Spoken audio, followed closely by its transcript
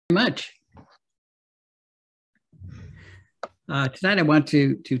much. Tonight, I want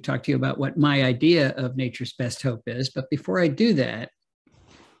to talk to you about what my idea of nature's best hope is. But before I do that,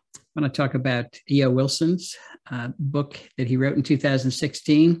 I want to talk about E.O. Wilson's book that he wrote in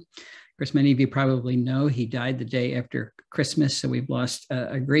 2016. Of course, many of you probably know he died the day after Christmas, so we've lost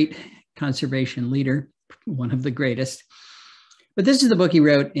a great conservation leader, one of the greatest. But this is the book he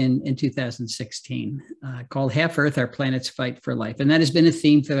wrote in 2016 called Half Earth, Our Planet's Fight for Life. And that has been a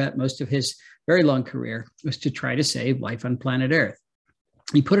theme throughout most of his very long career, was to try to save life on planet Earth.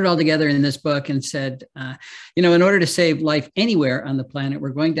 He put it all together in this book and said, in order to save life anywhere on the planet,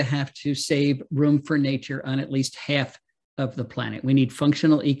 we're going to have to save room for nature on at least half of the planet. We need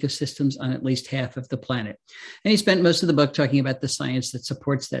functional ecosystems on at least half of the planet. And he spent most of the book talking about the science that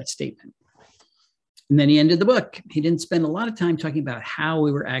supports that statement. And then he ended the book. He didn't spend a lot of time talking about how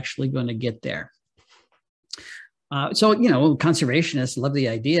we were actually going to get there. Conservationists love the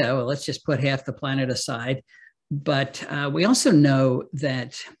idea, well, let's just put half the planet aside. But we also know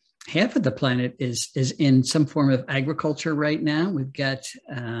that half of the planet is in some form of agriculture right now. We've got,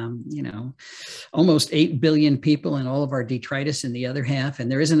 almost 8 billion people and all of our detritus in the other half, and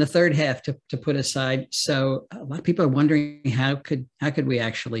there isn't a third half to put aside. So a lot of people are wondering, how could we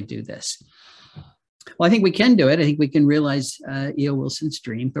actually do this? Well, I think we can do it. I think we can realize E.O. Wilson's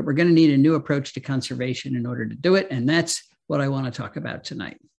dream, but we're going to need a new approach to conservation in order to do it. And that's what I want to talk about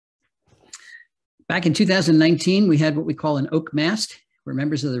tonight. Back in 2019, we had what we call an oak mast, where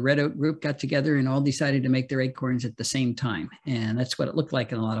members of the red oak group got together and all decided to make their acorns at the same time. And that's what it looked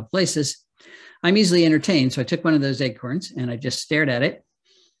like in a lot of places. I'm easily entertained. So I took one of those acorns and I just stared at it.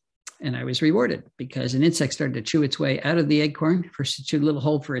 And I was rewarded because an insect started to chew its way out of the acorn. First, it chewed a little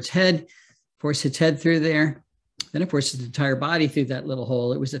hole for its head, forced its head through there. Then it forced its entire body through that little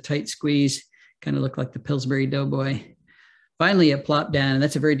hole. It was a tight squeeze, kind of looked like the Pillsbury Doughboy. Finally, it plopped down, and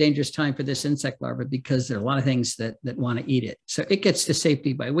that's a very dangerous time for this insect larva because there are a lot of things that want to eat it. So it gets to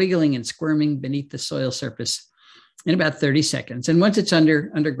safety by wiggling and squirming beneath the soil surface in about 30 seconds. And once it's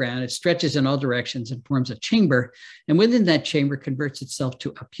underground, it stretches in all directions and forms a chamber. And within that chamber, converts itself to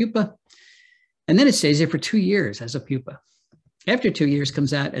a pupa. And then it stays there for 2 years as a pupa. After 2 years,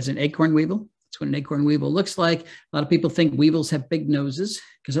 comes out as an acorn weevil. That's what an acorn weevil looks like. A lot of people think weevils have big noses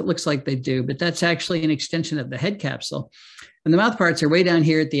because it looks like they do, but that's actually an extension of the head capsule. And the mouth parts are way down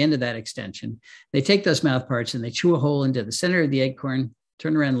here at the end of that extension. They take those mouth parts and they chew a hole into the center of the acorn,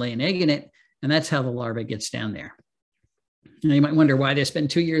 turn around, lay an egg in it, and that's how the larva gets down there. Now, you might wonder why they spend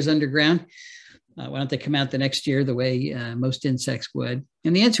 2 years underground. Why don't they come out the next year the way most insects would?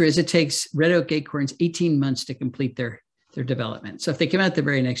 And the answer is it takes red oak acorns 18 months to complete their development. So if they come out the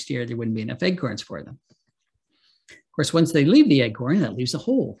very next year, there wouldn't be enough acorns for them. Of course, once they leave the acorn, that leaves a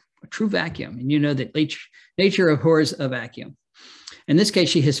hole, a true vacuum. And you know that nature abhors a vacuum. In this case,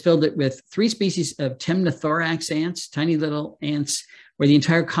 she has filled it with 3 species of temnothorax ants, tiny little ants, where the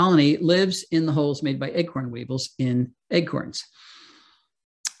entire colony lives in the holes made by acorn weevils in acorns.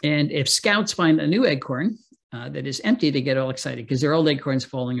 And if scouts find a new acorn that is empty, they get all excited because their old acorn's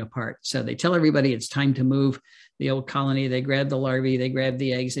falling apart. So they tell everybody it's time to move the old colony. They grab the larvae, they grab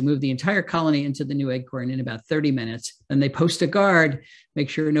the eggs, they move the entire colony into the new acorn in about 30 minutes. Then they post a guard, make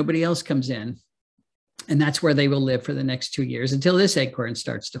sure nobody else comes in. And that's where they will live for the next 2 years until this acorn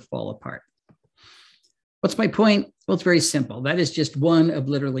starts to fall apart. What's my point? Well, it's very simple. That is just one of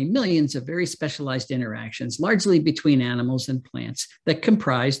literally millions of very specialized interactions, largely between animals and plants, that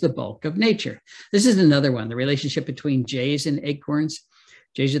comprise the bulk of nature. This is another one, the relationship between jays and acorns.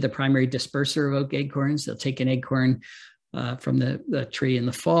 Jays are the primary disperser of oak acorns. They'll take an acorn from the tree in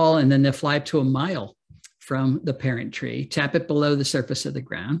the fall, and then they'll fly up to a mile from the parent tree, tap it below the surface of the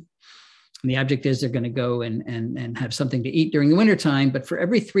ground. And the object is they're going to go and have something to eat during the wintertime. But for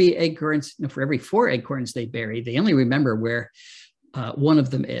every 4 acorns they bury, they only remember where one of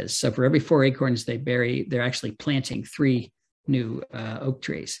them is. So for every 4 acorns they bury, they're actually planting 3 new oak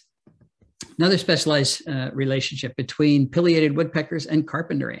trees. Another specialized relationship between pileated woodpeckers and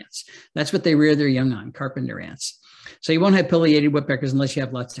carpenter ants. That's what they rear their young on, carpenter ants. So you won't have pileated woodpeckers unless you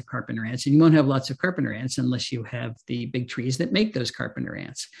have lots of carpenter ants, and you won't have lots of carpenter ants unless you have the big trees that make those carpenter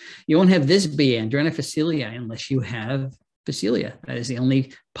ants. You won't have this bee, Andrena facilii, unless you have Faecilia. That is the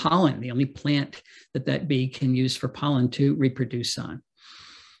only pollen, the only plant that bee can use for pollen to reproduce on.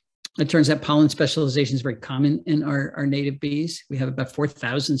 It turns out pollen specialization is very common in our native bees. We have about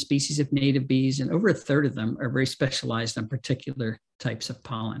 4,000 species of native bees, and over a third of them are very specialized on particular types of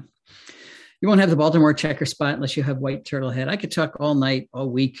pollen. You won't have the Baltimore checker spot unless you have white turtlehead. I could talk all night, all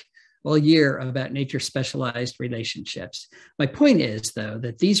week all year about nature-specialized relationships. My point is, though,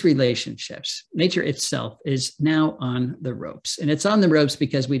 that these relationships, nature itself, is now on the ropes. And it's on the ropes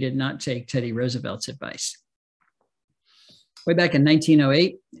because we did not take Teddy Roosevelt's advice. Way back in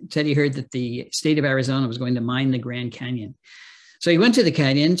 1908, Teddy heard that the state of Arizona was going to mine the Grand Canyon. So he went to the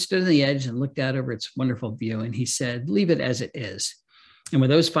canyon, stood on the edge, and looked out over its wonderful view. And he said, "Leave it as it is." And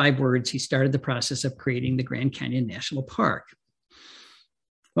with those 5 words, he started the process of creating the Grand Canyon National Park.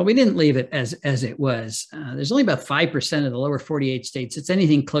 Well, we didn't leave it as it was. There's only about 5% of the lower 48 states that's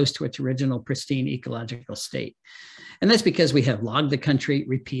anything close to its original pristine ecological state. And that's because we have logged the country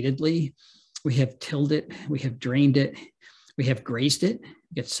repeatedly. We have tilled it. We have drained it. We have grazed it.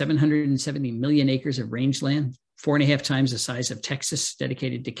 We got 770 million acres of rangeland, 4.5 times the size of Texas,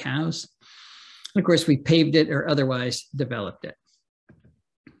 dedicated to cows. And of course, we paved it or otherwise developed it.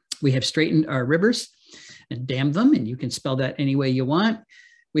 We have straightened our rivers and dammed them, and you can spell that any way you want.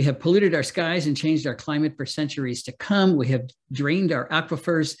 We have polluted our skies and changed our climate for centuries to come. We have drained our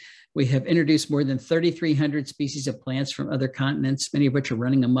aquifers. We have introduced more than 3,300 species of plants from other continents, many of which are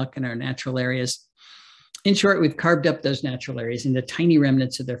running amok in our natural areas. In short, we've carved up those natural areas into tiny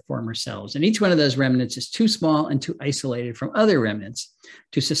remnants of their former selves. And each one of those remnants is too small and too isolated from other remnants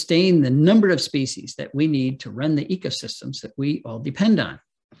to sustain the number of species that we need to run the ecosystems that we all depend on.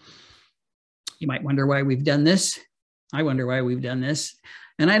 You might wonder why we've done this. I wonder why we've done this.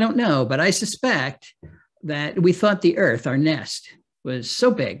 And I don't know, but I suspect that we thought the earth, our nest, was so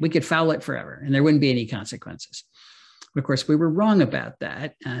big we could foul it forever and there wouldn't be any consequences. Of course, we were wrong about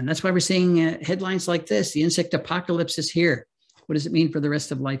that. And that's why we're seeing headlines like this: the insect apocalypse is here. What does it mean for the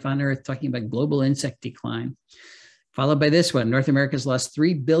rest of life on Earth? Talking about global insect decline. Followed by this one: North America's lost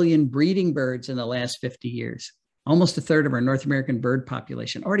 3 billion breeding birds in the last 50 years. Almost a third of our North American bird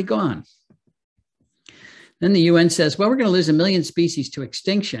population already gone. Then the UN says, well, we're going to lose 1 million species to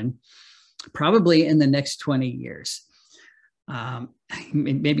extinction, probably in the next 20 years.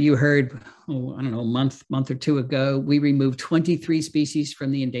 Maybe you heard, I don't know, a month or two ago, we removed 23 species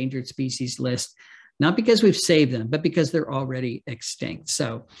from the endangered species list, not because we've saved them, but because they're already extinct.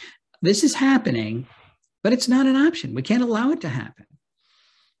 So this is happening, but it's not an option. We can't allow it to happen.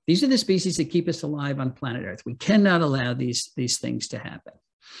 These are the species that keep us alive on planet Earth. We cannot allow these things to happen.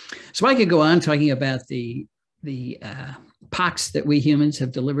 So I could go on talking about the pox that we humans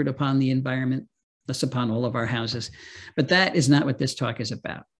have delivered upon the environment, thus upon all of our houses. But that is not what this talk is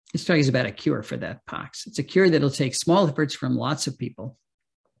about. This talk is about a cure for that pox. It's a cure that'll take small efforts from lots of people.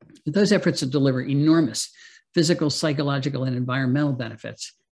 But those efforts will deliver enormous physical, psychological, and environmental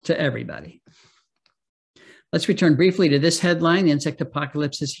benefits to everybody. Let's return briefly to this headline: the insect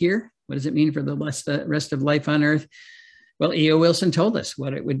apocalypse is here. What does it mean for the rest of life on Earth? Well, E.O. Wilson told us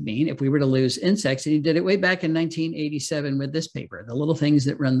what it would mean if we were to lose insects, and he did it way back in 1987 with this paper, The Little Things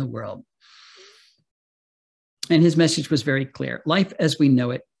That Run the World. And his message was very clear. Life as we know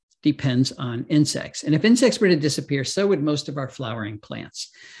it depends on insects. And if insects were to disappear, so would most of our flowering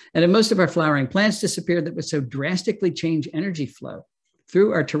plants. And if most of our flowering plants disappeared, that would so drastically change energy flow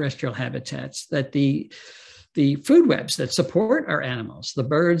through our terrestrial habitats that the food webs that support our animals, the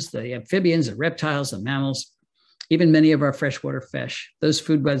birds, the amphibians, the reptiles, the mammals, even many of our freshwater fish, those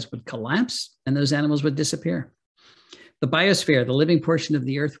food webs would collapse and those animals would disappear. The biosphere, the living portion of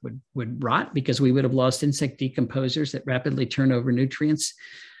the earth, would rot because we would have lost insect decomposers that rapidly turn over nutrients.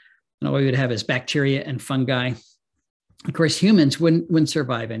 And all we would have is bacteria and fungi. Of course, humans wouldn't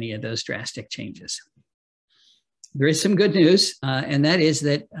survive any of those drastic changes. There is some good news, and that is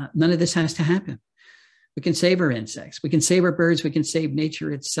that none of this has to happen. We can save our insects. We can save our birds. We can save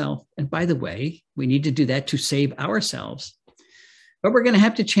nature itself. And by the way, we need to do that to save ourselves. But we're going to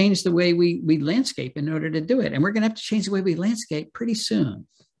have to change the way we landscape in order to do it. And we're going to have to change the way we landscape pretty soon.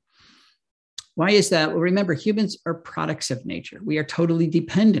 Why is that? Well, remember, humans are products of nature. We are totally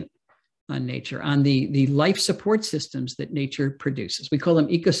dependent on nature, on the life support systems that nature produces. We call them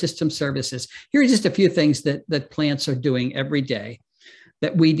ecosystem services. Here are just a few things that plants are doing every day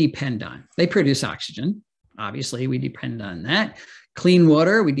that we depend on. They produce oxygen. Obviously, we depend on that. Clean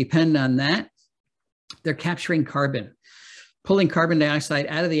water, we depend on that. They're capturing carbon, pulling carbon dioxide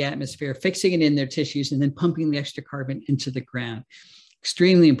out of the atmosphere, fixing it in their tissues, and then pumping the extra carbon into the ground.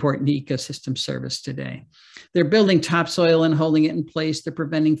 Extremely important ecosystem service today. They're building topsoil and holding it in place. They're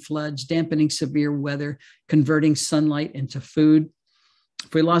preventing floods, dampening severe weather, converting sunlight into food.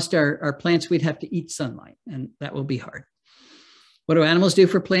 If we lost our plants, we'd have to eat sunlight, and that will be hard. What do animals do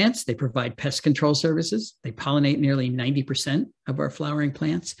for plants? They provide pest control services. They pollinate nearly 90% of our flowering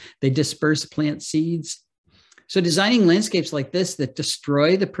plants. They disperse plant seeds. So designing landscapes like this that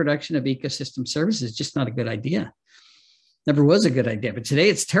destroy the production of ecosystem services is just not a good idea. Never was a good idea, but today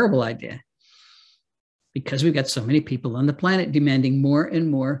it's a terrible idea because we've got so many people on the planet demanding more and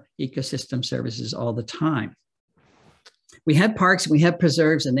more ecosystem services all the time. We have parks, we have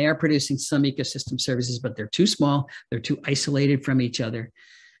preserves, and they are producing some ecosystem services, but they're too small, they're too isolated from each other.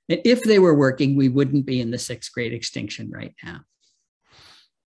 And if they were working, we wouldn't be in the 6th grade extinction right now.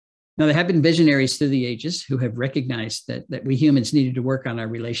 Now, there have been visionaries through the ages who have recognized that we humans needed to work on our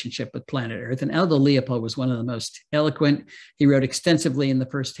relationship with planet Earth. And Aldo Leopold was one of the most eloquent. He wrote extensively in the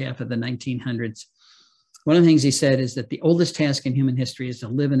first half of the 1900s. One of the things he said is that the oldest task in human history is to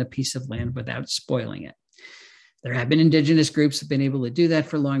live in a piece of land without spoiling it. There have been indigenous groups that have been able to do that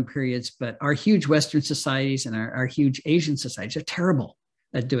for long periods, but our huge Western societies and our huge Asian societies are terrible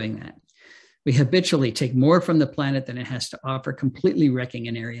at doing that. We habitually take more from the planet than it has to offer, completely wrecking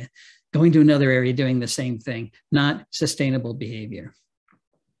an area, going to another area, doing the same thing, not sustainable behavior.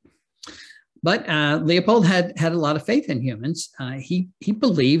 But Leopold had a lot of faith in humans. He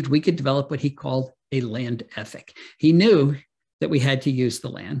believed we could develop what he called a land ethic. He knew that we had to use the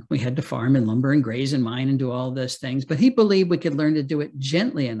land. We had to farm and lumber and graze and mine and do all those things, but he believed we could learn to do it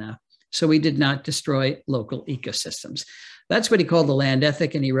gently enough so we did not destroy local ecosystems. That's what he called the land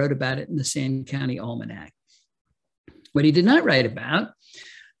ethic, and he wrote about it in the Sand County Almanac. What he did not write about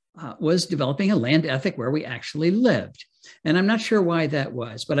was developing a land ethic where we actually lived. And I'm not sure why that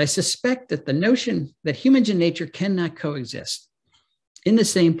was, but I suspect that the notion that humans and nature cannot coexist in the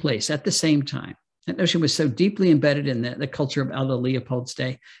same place at the same time, that notion was so deeply embedded in the culture of Aldo Leopold's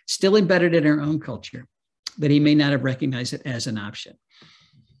day, still embedded in our own culture, that he may not have recognized it as an option.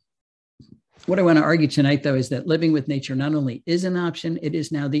 What I want to argue tonight, though, is that living with nature not only is an option, it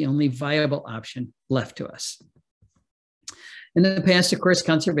is now the only viable option left to us. In the past, of course,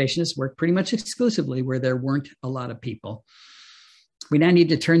 conservationists worked pretty much exclusively where there weren't a lot of people. We now need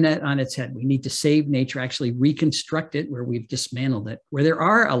to turn that on its head. We need to save nature, actually reconstruct it where we've dismantled it, where there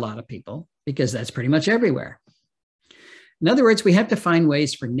are a lot of people, because that's pretty much everywhere. In other words, we have to find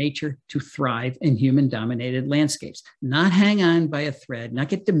ways for nature to thrive in human-dominated landscapes, not hang on by a thread, not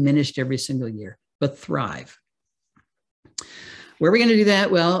get diminished every single year, but thrive. Where are we going to do that?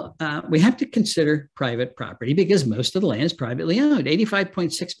 Well, we have to consider private property because most of the land is privately owned.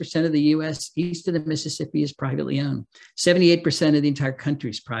 85.6% of the US east of the Mississippi is privately owned. 78% of the entire country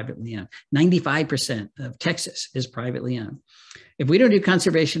is privately owned. 95% of Texas is privately owned. If we don't do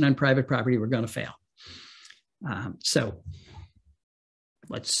conservation on private property, we're going to fail. So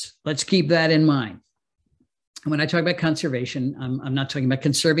let's keep that in mind. When I talk about conservation, I'm not talking about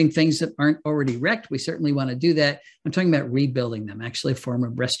conserving things that aren't already wrecked. We certainly want to do that. I'm talking about rebuilding them, actually a form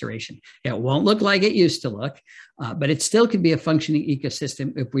of restoration. Yeah, it won't look like it used to look, but it still could be a functioning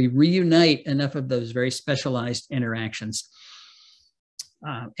ecosystem if we reunite enough of those very specialized interactions.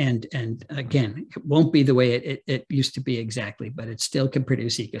 And again, it won't be the way it used to be exactly, but it still can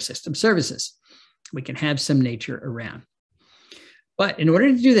produce ecosystem services. We can have some nature around. But in order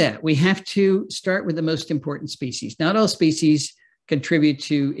to do that, we have to start with the most important species. Not all species contribute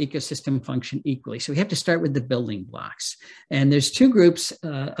to ecosystem function equally. So we have to start with the building blocks. And there's two groups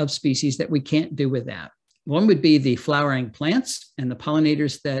of species that we can't do without. One would be the flowering plants and the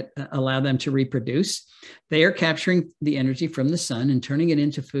pollinators that allow them to reproduce. They are capturing the energy from the sun and turning it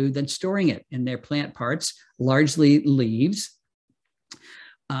into food, then storing it in their plant parts, largely leaves.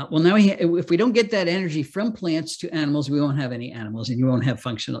 Well, now if we don't get that energy from plants to animals, we won't have any animals and you won't have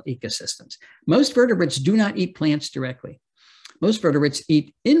functional ecosystems. Most vertebrates do not eat plants directly. Most vertebrates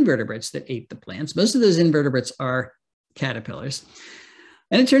eat invertebrates that eat the plants. Most of those invertebrates are caterpillars.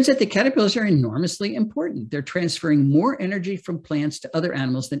 And it turns out the caterpillars are enormously important. They're transferring more energy from plants to other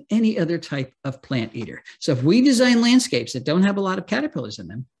animals than any other type of plant eater. So if we design landscapes that don't have a lot of caterpillars in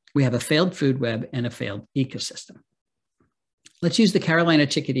them, we have a failed food web and a failed ecosystem. Let's use the Carolina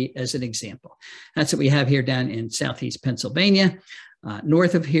chickadee as an example. That's what we have here down in Southeast Pennsylvania.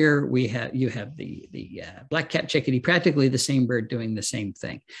 North of here, you have the black-capped chickadee, practically the same bird doing the same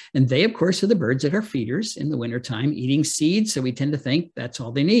thing. And they, of course, are the birds that are feeders in the wintertime, eating seeds. So we tend to think that's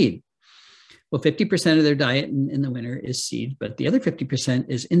all they need. Well, 50% of their diet in the winter is seed, but the other 50%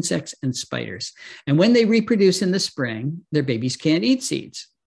 is insects and spiders. And when they reproduce in the spring, their babies can't eat seeds.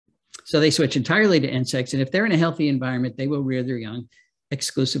 So they switch entirely to insects. And if they're in a healthy environment, they will rear their young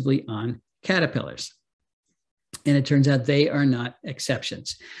exclusively on caterpillars. And it turns out they are not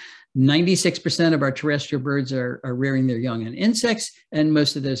exceptions. 96% of our terrestrial birds are rearing their young on insects, and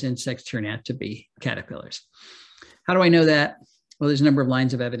most of those insects turn out to be caterpillars. How do I know that? Well, there's a number of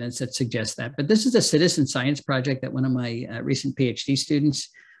lines of evidence that suggest that. But this is a citizen science project that one of my recent PhD students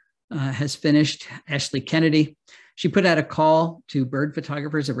has finished, Ashley Kennedy. She put out a call to bird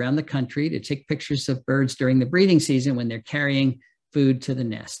photographers around the country to take pictures of birds during the breeding season when they're carrying food to the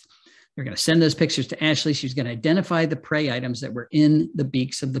nest. They're going to send those pictures to Ashley. She's going to identify the prey items that were in the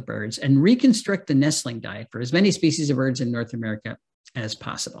beaks of the birds and reconstruct the nestling diet for as many species of birds in North America as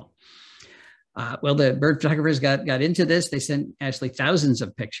possible. Well, the bird photographers got into this. They sent Ashley thousands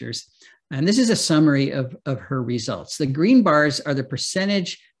of pictures. And this is a summary of her results. The green bars are the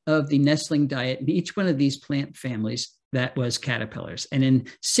percentage of the nestling diet in each one of these plant families that was caterpillars. And in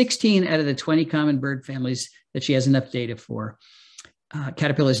 16 out of the 20 common bird families that she has enough data for,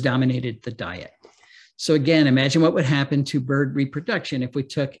 caterpillars dominated the diet. So again, imagine what would happen to bird reproduction if we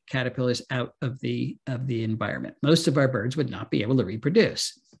took caterpillars out of the environment. Most of our birds would not be able to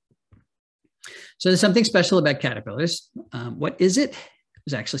reproduce. So there's something special about caterpillars. What is it?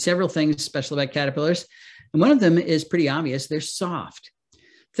 There's actually several things special about caterpillars. And one of them is pretty obvious. They're soft.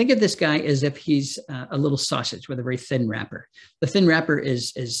 Think of this guy as if he's a little sausage with a very thin wrapper. The thin wrapper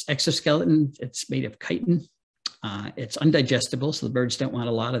is exoskeleton. It's made of chitin. It's undigestible, so the birds don't want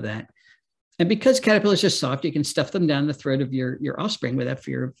a lot of that. And because caterpillars are soft, you can stuff them down the throat of your offspring without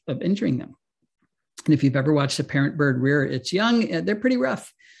fear of injuring them. And if you've ever watched a parent bird rear its young, they're pretty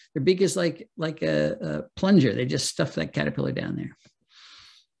rough. Their beak is like a plunger. They just stuff that caterpillar down there.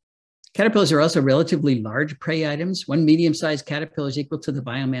 Caterpillars are also relatively large prey items. One medium-sized caterpillar is equal to the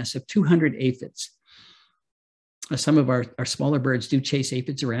biomass of 200 aphids. Some of our smaller birds do chase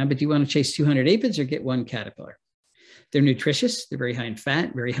aphids around, but do you want to chase 200 aphids or get one caterpillar? They're nutritious. They're very high in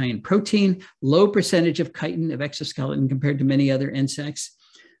fat, very high in protein, low percentage of chitin, of exoskeleton compared to many other insects,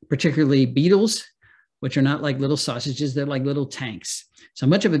 particularly beetles, which are not like little sausages. They're like little tanks. So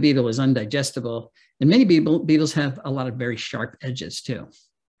much of a beetle is undigestible. And many beetles have a lot of very sharp edges too.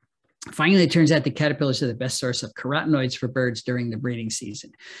 Finally, it turns out the caterpillars are the best source of carotenoids for birds during the breeding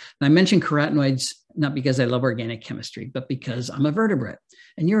season. And I mention carotenoids not because I love organic chemistry, but because I'm a vertebrate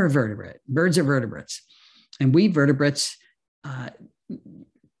and you're a vertebrate. Birds are vertebrates. And we vertebrates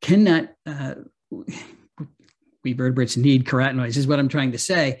we vertebrates need carotenoids is what I'm trying to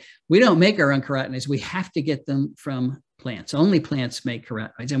say. We don't make our own carotenoids. We have to get them from plants. Only plants make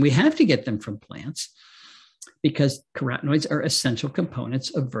carotenoids. And we have to get them from plants because carotenoids are essential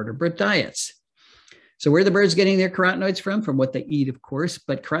components of vertebrate diets. So where are the birds getting their carotenoids from? From what they eat, of course,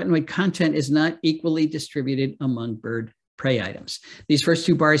 but carotenoid content is not equally distributed among bird prey items. These first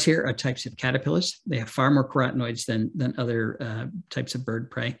two bars here are types of caterpillars. They have far more carotenoids than other types of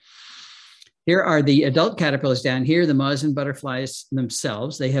bird prey. Here are the adult caterpillars down here, the moths and butterflies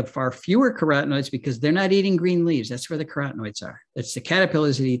themselves. They have far fewer carotenoids because they're not eating green leaves. That's where the carotenoids are. It's the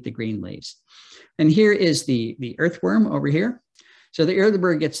caterpillars that eat the green leaves. And here is the earthworm over here. So the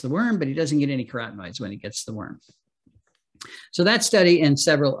earthworm gets the worm, but he doesn't get any carotenoids when he gets the worm. So that study and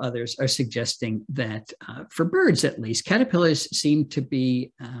several others are suggesting that for birds, at least, caterpillars seem to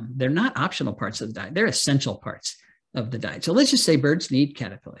be, they're not optional parts of the diet. They're essential parts of the diet. So let's just say birds need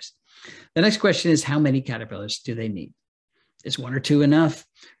caterpillars. The next question is, how many caterpillars do they need? Is one or two enough,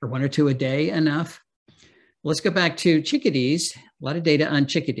 or one or two a day enough? Let's go back to chickadees. A lot of data on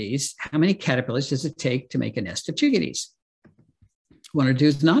chickadees. How many caterpillars does it take to make a nest of chickadees? One or two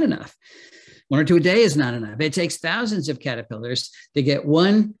is not enough. One or two a day is not enough. It takes thousands of caterpillars to get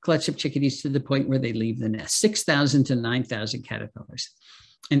one clutch of chickadees to the point where they leave the nest, 6,000 to 9,000 caterpillars.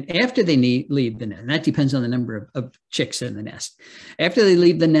 And after they leave the nest, and that depends on the number of chicks in the nest. After they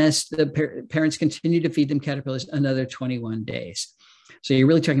leave the nest, the parents continue to feed them caterpillars another 21 days. So you're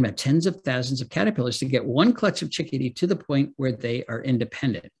really talking about tens of thousands of caterpillars to get one clutch of chickadee to the point where they are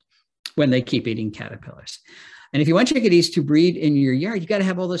independent when they keep eating caterpillars. And if you want chickadees to breed in your yard, you got to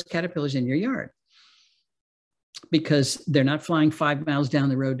have all those caterpillars in your yard because they're not flying 5 miles down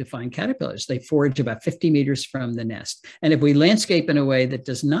the road to find caterpillars. They forage about 50 meters from the nest. And if we landscape in a way that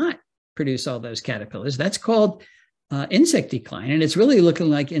does not produce all those caterpillars, that's called insect decline. And it's really looking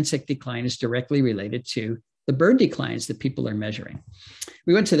like insect decline is directly related to the bird declines that people are measuring.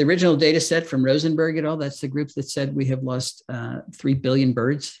 We went to the original data set from Rosenberg et al. That's the group that said we have lost 3 billion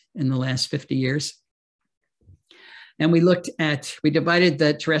birds in the last 50 years. And we divided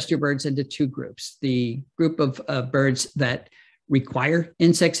the terrestrial birds into two groups. The group of birds that require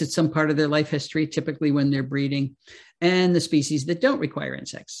insects at some part of their life history, typically when they're breeding, and the species that don't require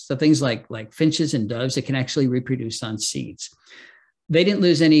insects. So things like finches and doves that can actually reproduce on seeds. They didn't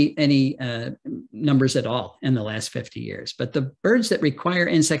lose any numbers at all in the last 50 years. But the birds that require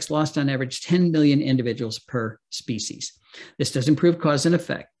insects lost on average 10 million individuals per species. This doesn't prove cause and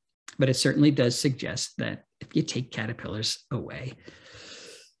effect, but it certainly does suggest that if you take caterpillars away,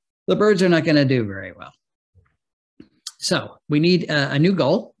 the birds are not going to do very well. So we need a new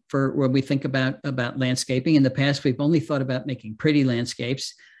goal for when we think about landscaping. In the past, we've only thought about making pretty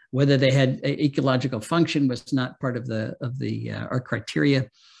landscapes. Whether they had ecological function was not part of our criteria.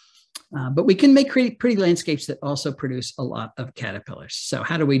 But we can make pretty landscapes that also produce a lot of caterpillars. So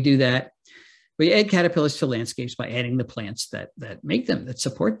how do we do that? We add caterpillars to landscapes by adding the plants that make them, that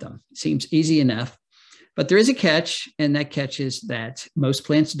support them. It seems easy enough, but there is a catch, and that catch is that most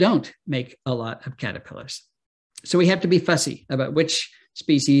plants don't make a lot of caterpillars. So we have to be fussy about which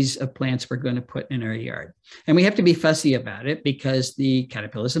species of plants we're going to put in our yard. And we have to be fussy about it because the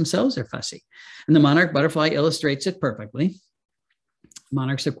caterpillars themselves are fussy. And the monarch butterfly illustrates it perfectly.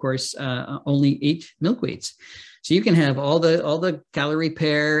 Monarchs, of course, only eat milkweeds. So you can have all the calorie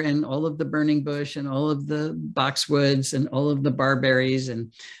pear and all of the burning bush and all of the boxwoods and all of the barberries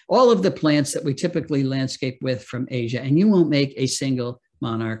and all of the plants that we typically landscape with from Asia, and you won't make a single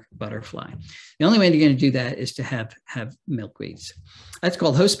monarch butterfly. The only way you're going to do that is to have milkweeds. That's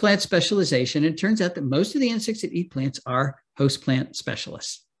called host plant specialization. It turns out that most of the insects that eat plants are host plant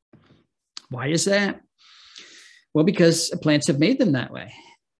specialists. Why is that? Well, because plants have made them that way.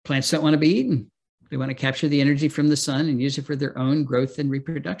 Plants don't want to be eaten. They want to capture the energy from the sun and use it for their own growth and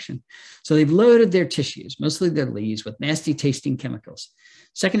reproduction. So they've loaded their tissues, mostly their leaves, with nasty tasting chemicals,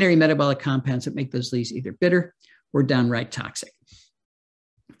 secondary metabolic compounds that make those leaves either bitter or downright toxic.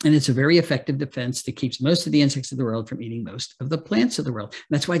 And it's a very effective defense that keeps most of the insects of the world from eating most of the plants of the world.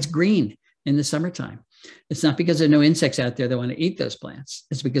 And that's why it's green in the summertime. It's not because there are no insects out there that want to eat those plants.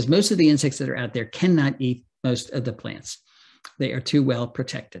 It's because most of the insects that are out there cannot eat most of the plants. They are too well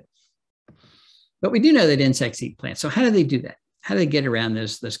protected. But we do know that insects eat plants. So how do they do that? How do they get around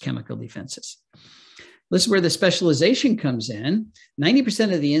those chemical defenses? This is where the specialization comes in.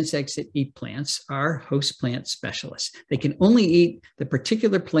 90% of the insects that eat plants are host plant specialists. They can only eat the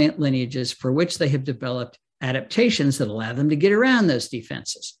particular plant lineages for which they have developed adaptations that allow them to get around those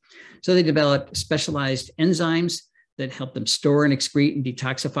defenses. So they develop specialized enzymes that help them store and excrete and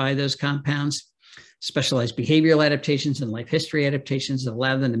detoxify those compounds, specialized behavioral adaptations and life history adaptations that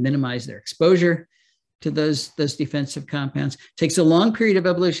allow them to minimize their exposure to those defensive compounds. It takes a long period of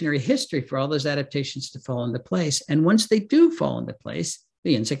evolutionary history for all those adaptations to fall into place. And once they do fall into place,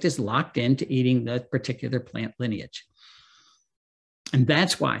 the insect is locked into eating that particular plant lineage. And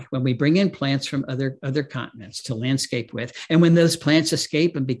that's why when we bring in plants from other continents to landscape with, and when those plants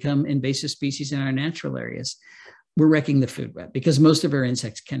escape and become invasive species in our natural areas, we're wrecking the food web because most of our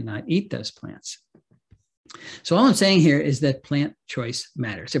insects cannot eat those plants. So all I'm saying here is that plant choice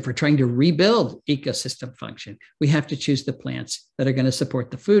matters. If we're trying to rebuild ecosystem function, we have to choose the plants that are going to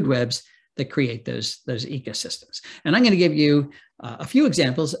support the food webs that create those ecosystems. And I'm going to give you a few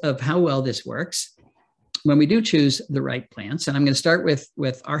examples of how well this works when we do choose the right plants. And I'm going to start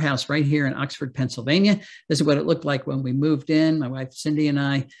with our house right here in Oxford, Pennsylvania. This is what it looked like when we moved in, my wife Cindy and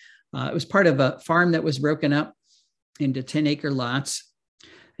I. It was part of a farm that was broken up into 10-acre lots.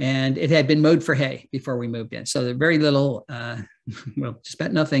 And it had been mowed for hay before we moved in. So there very little, just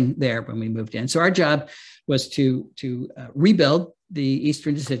about nothing there when we moved in. So our job was to rebuild the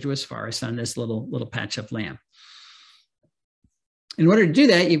eastern deciduous forest on this little patch of land. In order to do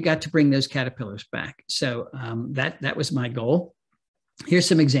that, you've got to bring those caterpillars back. So that was my goal. Here's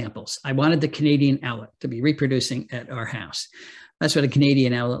some examples. I wanted the Canadian owlet to be reproducing at our house. That's what a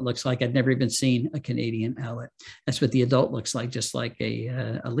Canadian owlet looks like. I'd never even seen a Canadian owlet. That's what the adult looks like, just like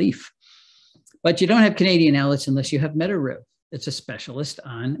a leaf. But you don't have Canadian owlets unless you have meadow rue. It's a specialist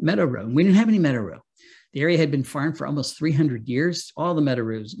on meadow rue. We didn't have any meadow rue. The area had been farmed for almost 300 years. All the meadow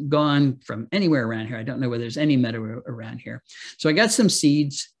rue's gone from anywhere around here. I don't know where there's any meadow rue around here. So I got some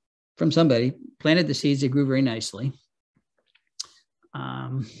seeds from somebody, planted the seeds. They grew very nicely.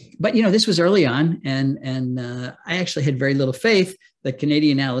 But this was early on, and I actually had very little faith that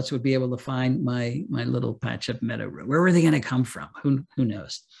Canadian owlets would be able to find my little patch of meadow rue. Where were they going to come from? Who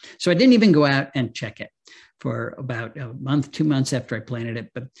knows? So I didn't even go out and check it for about a month, 2 months after I planted it.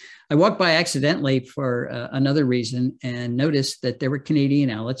 But I walked by accidentally for another reason and noticed that there were Canadian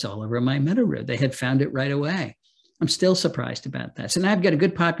owlets all over my meadow rue. They had found it right away. I'm still surprised about that. So now I've got a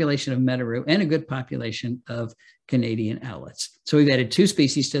good population of meadow rue and a good population of Canadian owlets. So we've added 2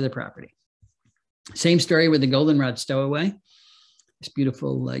 species to the property. Same story with the goldenrod stowaway, this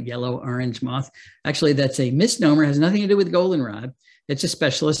beautiful yellow-orange moth. Actually, that's a misnomer, has nothing to do with goldenrod. It's a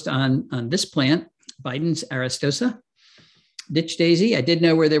specialist on this plant, Biden's aristosa. Ditch daisy, I did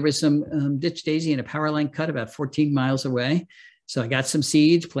know where there was some ditch daisy in a power line cut about 14 miles away. So I got some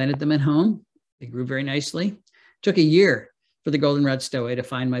seeds, planted them at home. They grew very nicely. Took a year for the goldenrod stowaway to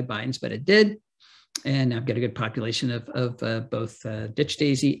find my Bidens, but it did. And I've got a good population of both ditch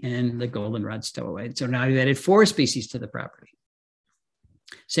daisy and the goldenrod stowaway. So now I've added 4 species to the property.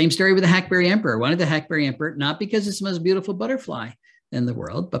 Same story with the hackberry emperor. I wanted the hackberry emperor, not because it's the most beautiful butterfly in the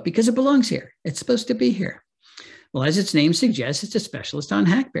world, but because it belongs here. It's supposed to be here. Well, as its name suggests, it's a specialist on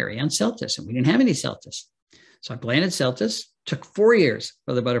hackberry, on celtis, and we didn't have any celtis. So I planted celtis. Took 4 years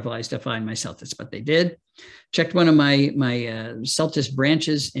for the butterflies to find my celtis, but they did. Checked one of my celtis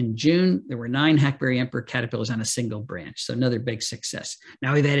branches in June. There were 9 hackberry emperor caterpillars on a single branch. So another big success.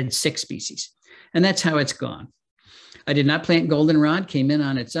 Now we've added 6 species, and that's how it's gone. I did not plant goldenrod, came in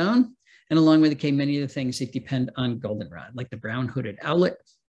on its own. And along with it came many of the things that depend on goldenrod, like the brown hooded owlet,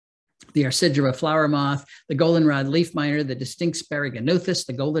 the Arsidra flower moth, the goldenrod leaf miner, the distinct sparaginothus,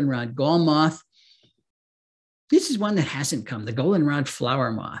 the goldenrod gall moth. This is one that hasn't come, the goldenrod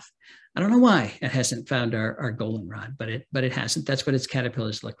flower moth. I don't know why it hasn't found our goldenrod, but it hasn't. That's what its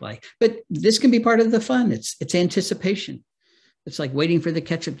caterpillars look like. But this can be part of the fun. It's anticipation. It's like waiting for the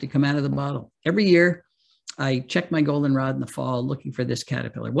ketchup to come out of the bottle. Every year, I check my goldenrod in the fall looking for this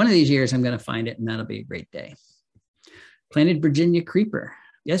caterpillar. One of these years, I'm going to find it, and that'll be a great day. Planted Virginia creeper.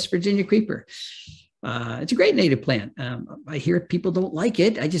 Yes, Virginia creeper. It's a great native plant. I hear people don't like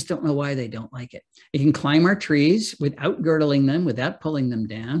it. I just don't know why they don't like it. It can climb our trees without girdling them, without pulling them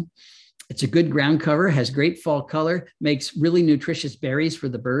down. It's a good ground cover, has great fall color, makes really nutritious berries for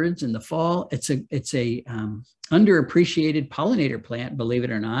the birds in the fall. It's a underappreciated pollinator plant, believe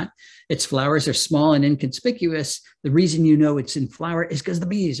it or not. Its flowers are small and inconspicuous. The reason you know it's in flower is because the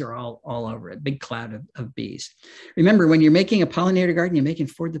bees are all over it, big cloud of bees. Remember, when you're making a pollinator garden, you're making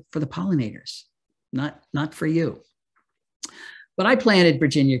for the pollinators. Not for you. But I planted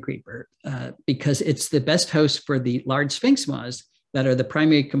Virginia creeper because it's the best host for the large sphinx moths that are the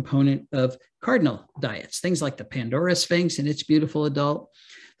primary component of cardinal diets. Things like the Pandora sphinx and its beautiful adult,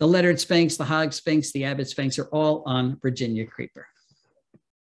 the lettered sphinx, the hog sphinx, the abbot sphinx are all on Virginia creeper.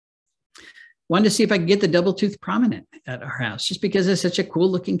 Wanted to see if I could get the double-toothed prominent at our house, just because it's such a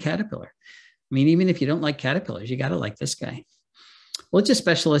cool looking caterpillar. I mean, even if you don't like caterpillars, you got to like this guy. Well, it's a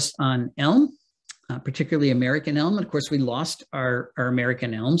specialist on elm. Particularly American elm. And of course, we lost our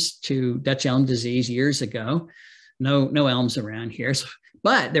American elms to Dutch elm disease years ago. No elms around here.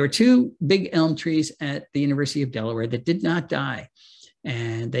 But there were 2 big elm trees at the University of Delaware that did not die.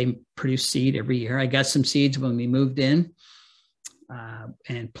 And they produce seed every year. I got some seeds when we moved in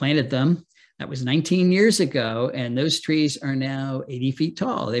and planted them. That was 19 years ago. And those trees are now 80 feet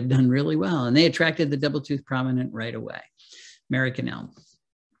tall. They've done really well. And they attracted the double-toothed prominent right away. American elm.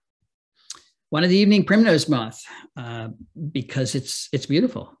 One of the evening primrose moth, because it's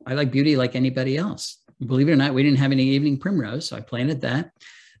beautiful. I like beauty like anybody else. Believe it or not, we didn't have any evening primrose, so I planted that.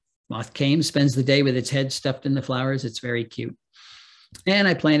 Moth came, spends the day with its head stuffed in the flowers. It's very cute. And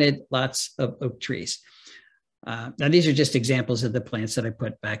I planted lots of oak trees. Now, these are just examples of the plants that I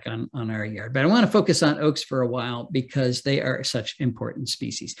put back on our yard. But I want to focus on oaks for a while because they are such important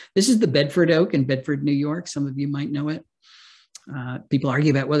species. This is the Bedford oak in Bedford, New York. Some of you might know it. People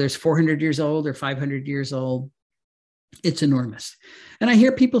argue about whether it's 400 years old or 500 years old. It's enormous. And I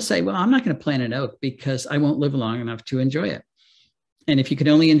hear people say, well, I'm not going to plant an oak because I won't live long enough to enjoy it. And if you can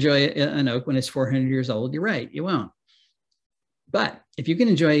only enjoy an oak when it's 400 years old, you're right, you won't. But if you can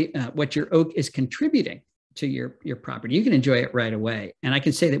enjoy what your oak is contributing to your property, you can enjoy it right away. And I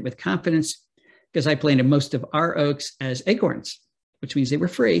can say that with confidence because I planted most of our oaks as acorns, which means they were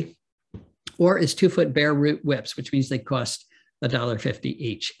free, or as 2-foot bare root whips, which means they cost $1.50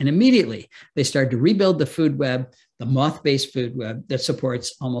 each. And immediately they started to rebuild the food web, the moth-based food web that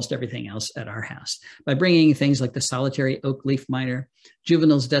supports almost everything else at our house by bringing things like the solitary oak leaf miner,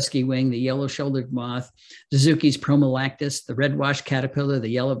 Juvenil's dusky wing, the yellow-shouldered moth, Suzuki's promolactus, the red-washed caterpillar, the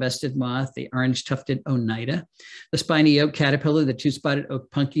yellow-vested moth, the orange-tufted oneida, the spiny oak caterpillar, the 2-spotted oak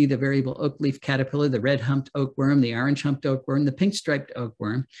punky, the variable oak leaf caterpillar, the red-humped oak worm, the orange-humped oak worm, the pink-striped oak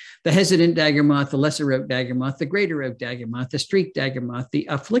worm, the hesitant dagger moth, the lesser oak dagger moth, the greater oak dagger moth, the streaked dagger moth, the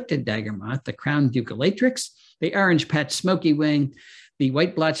afflicted dagger moth, the crowned eucalyptrix, the orange-patched smoky wing, the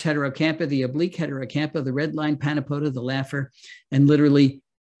white-blotched heterocampa, the oblique heterocampa, the red-lined panapoda, the laugher, and literally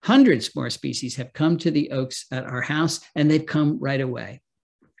hundreds more species have come to the oaks at our house, and they've come right away.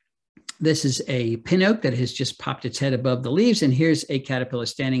 This is a pin oak that has just popped its head above the leaves, and here's a caterpillar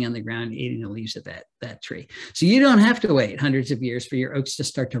standing on the ground eating the leaves of that tree. So you don't have to wait hundreds of years for your oaks to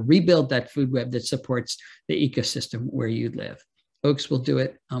start to rebuild that food web that supports the ecosystem where you live. Oaks will do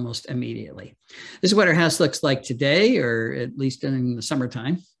it almost immediately. This is what our house looks like today, or at least in the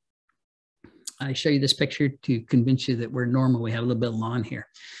summertime. I show you this picture to convince you that we're normal. We have a little bit of lawn here.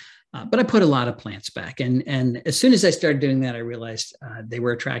 But I put a lot of plants back. And as soon as I started doing that, I realized they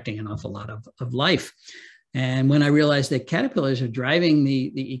were attracting an awful lot of life. And when I realized that caterpillars are driving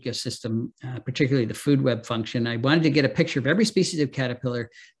the ecosystem, particularly the food web function, I wanted to get a picture of every species of caterpillar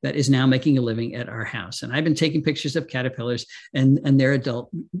that is now making a living at our house. And I've been taking pictures of caterpillars and their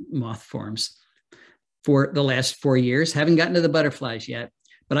adult moth forms for the last 4 years. Haven't gotten to the butterflies yet,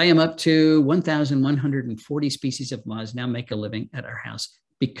 but I am up to 1,140 species of moths now make a living at our house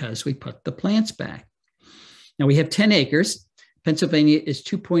because we put the plants back. Now we have 10 acres. Pennsylvania is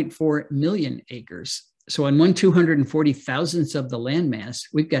 2.4 million acres. So on 1/240,000th of the landmass,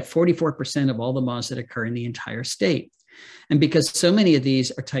 we've got 44% of all the moths that occur in the entire state. And because so many of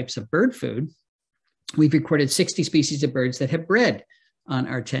these are types of bird food, we've recorded 60 species of birds that have bred on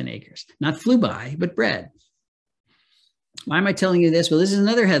our 10 acres. Not flew by, but bred. Why am I telling you this? Well, this is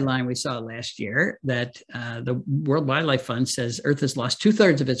another headline we saw last year that the World Wildlife Fund says Earth has lost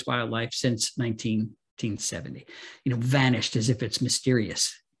 2/3 of its wildlife since 1970. Vanished as if it's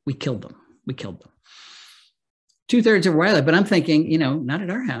mysterious. We killed them. 2/3 of wildlife, but I'm thinking, not at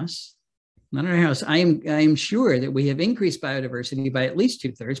our house. Not at our house. I am sure that we have increased biodiversity by at least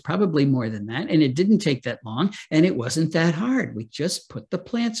 2/3, probably more than that. And it didn't take that long, and it wasn't that hard. We just put the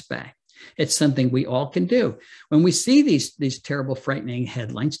plants back. It's something we all can do. When we see these terrible, frightening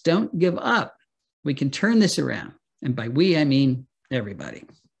headlines, don't give up. We can turn this around. And by we, I mean everybody.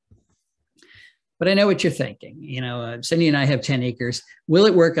 But I know what you're thinking. Cindy and I have 10 acres. Will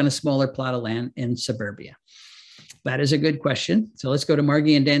it work on a smaller plot of land in suburbia? That is a good question. So let's go to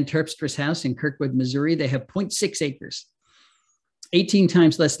Margie and Dan Terpstra's house in Kirkwood, Missouri. They have 0.6 acres, 18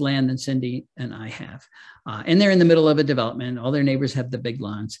 times less land than Cindy and I have. And they're in the middle of a development. All their neighbors have the big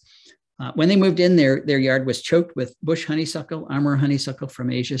lawns. When they moved in, their yard was choked with bush honeysuckle, armor honeysuckle from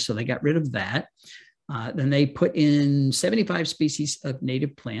Asia. So they got rid of that. Then they put in 75 species of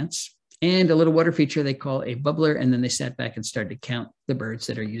native plants and a little water feature they call a bubbler. And then they sat back and started to count the birds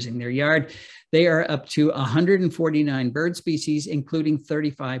that are using their yard. They are up to 149 bird species, including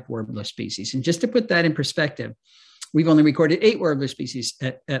 35 warbler species. And just to put that in perspective, we've only recorded 8 warbler species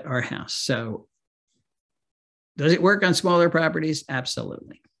at our house. So does it work on smaller properties?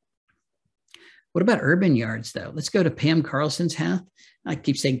 Absolutely. What about urban yards, though? Let's go to Pam Carlson's house. I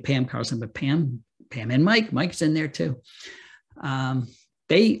keep saying Pam Carlson, but Pam and Mike. Mike's in there too.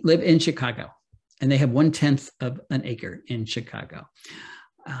 They live in Chicago, and they have 1/10 of an acre in Chicago.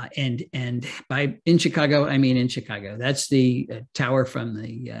 And by in Chicago, I mean in Chicago. That's the tower from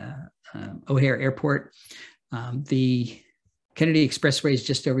the O'Hare Airport. The Kennedy Expressway is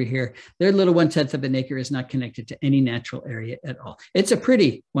just over here. Their little 1/10 of an acre is not connected to any natural area at all. It's a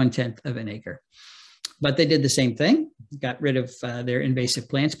pretty 1/10 of an acre. But they did the same thing, got rid of their invasive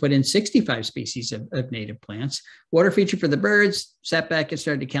plants, put in 65 species of native plants, water feature for the birds, sat back and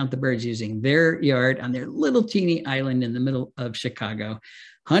started to count the birds using their yard on their little teeny island in the middle of Chicago.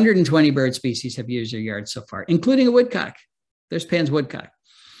 120 bird species have used their yard so far, including a woodcock. There's Pam's woodcock.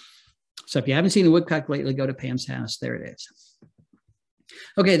 So if you haven't seen a woodcock lately, go to Pam's house. There it is.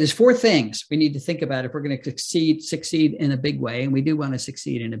 Okay, there's 4 things we need to think about if we're going to succeed in a big way, and we do want to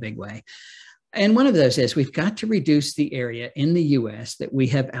succeed in a big way. And one of those is we've got to reduce the area in the US that we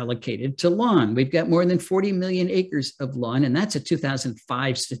have allocated to lawn. We've got more than 40 million acres of lawn, and that's a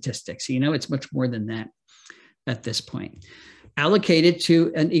 2005 statistic. So it's much more than that at this point. Allocated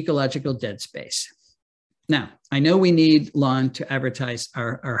to an ecological dead space. Now, I know we need lawn to advertise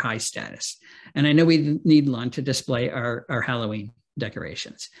our high status, and I know we need lawn to display our Halloween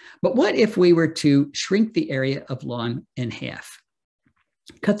decorations. But what if we were to shrink the area of lawn in half?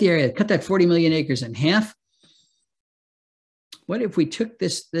 Cut that 40 million acres in half. What if we took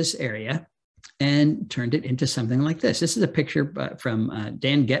this area and turned it into something like this? This is a picture from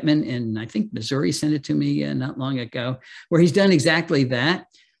Dan Getman in, I think, Missouri, sent it to me not long ago, where he's done exactly that.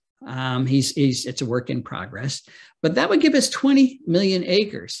 It's a work in progress, but that would give us 20 million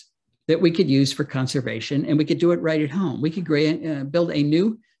acres that we could use for conservation, and we could do it right at home. We could build a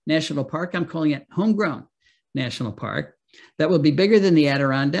new national park. I'm calling it Homegrown National Park. That will be bigger than the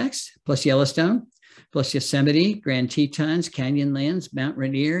Adirondacks, plus Yellowstone, plus Yosemite, Grand Tetons, Canyonlands, Mount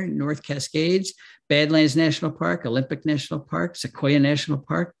Rainier, North Cascades, Badlands National Park, Olympic National Park, Sequoia National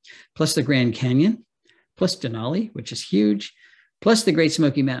Park, plus the Grand Canyon, plus Denali, which is huge, plus the Great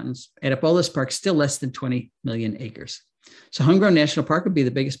Smoky Mountains. Add up all this park, still less than 20 million acres. So Homegrown National Park would be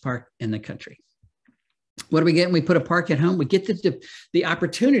the biggest park in the country. What do we get when we put a park at home? We get the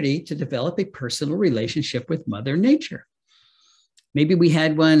opportunity to develop a personal relationship with Mother Nature. Maybe we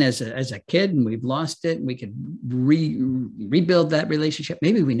had one as a kid and we've lost it, and we could rebuild that relationship.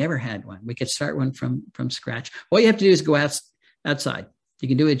 Maybe we never had one. We could start one from scratch. All you have to do is go outside. You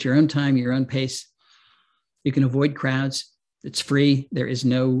can do it at your own time, your own pace. You can avoid crowds. It's free. There is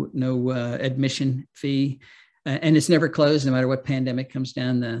no admission fee, and it's never closed, no matter what pandemic comes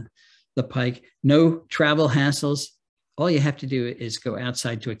down the pike. No travel hassles. All you have to do is go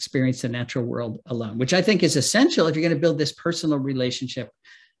outside to experience the natural world alone, which I think is essential if you're going to build this personal relationship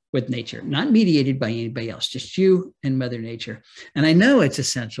with nature, not mediated by anybody else, just you and Mother Nature. And I know it's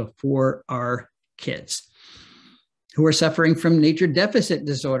essential for our kids who are suffering from nature deficit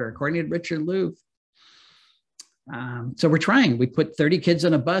disorder, according to Richard Louv. So we're trying. We put 30 kids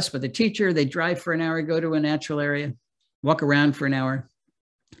on a bus with a teacher. They drive for an hour, go to a natural area, walk around for an hour.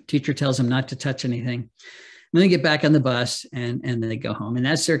 Teacher tells them not to touch anything. Then they get back on the bus and they go home. And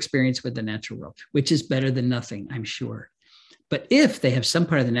that's their experience with the natural world, which is better than nothing, I'm sure. But if they have some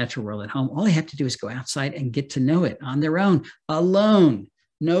part of the natural world at home, all they have to do is go outside and get to know it on their own, alone,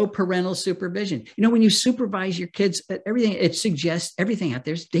 no parental supervision. You know, when you supervise your kids at everything, it suggests everything out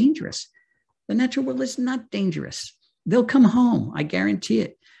there is dangerous. The natural world is not dangerous. They'll come home, I guarantee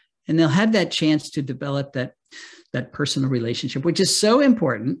it. And they'll have that chance to develop that personal relationship, which is so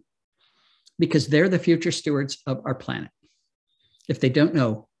important because they're the future stewards of our planet. If they don't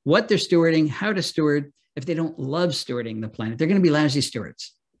know what they're stewarding, how to steward, if they don't love stewarding the planet, they're going to be lousy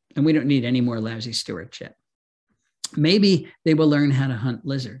stewards. And we don't need any more lousy stewardship. Maybe they will learn how to hunt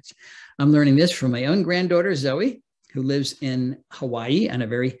lizards. I'm learning this from my own granddaughter, Zoe, who lives in Hawaii on a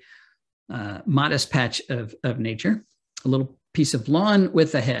very modest patch of nature, a little piece of lawn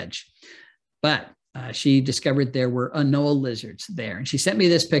with a hedge. But she discovered there were anoa lizards there. And she sent me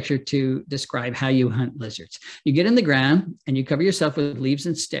this picture to describe how you hunt lizards. You get in the ground and you cover yourself with leaves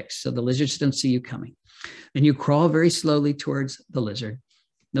and sticks so the lizards don't see you coming. Then you crawl very slowly towards the lizard.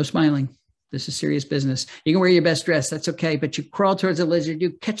 No smiling. This is serious business. You can wear your best dress. That's okay. But you crawl towards the lizard.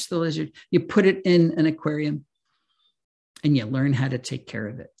 You catch the lizard. You put it in an aquarium. And you learn how to take care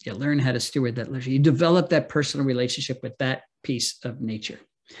of it. You learn how to steward that lizard. You develop that personal relationship with that piece of nature.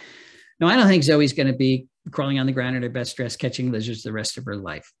 Now, I don't think Zoe's going to be crawling on the ground in her best dress, catching lizards the rest of her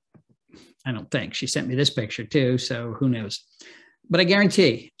life. I don't think. She sent me this picture too, so who knows? But I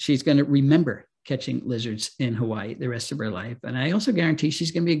guarantee she's going to remember catching lizards in Hawaii the rest of her life. And I also guarantee she's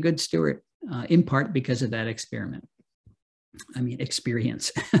going to be a good steward, in part because of that experience.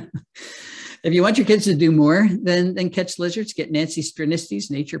 If you want your kids to do more than catch lizards, get Nancy Stranisti's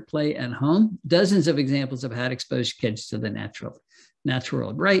Nature, Play, and Home. Dozens of examples of how to expose kids to the natural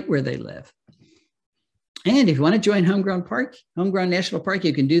world right where they live. And if you want to join Homegrown National Park,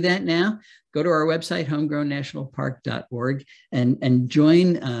 you can do that now. Go to our website, homegrownnationalpark.org, and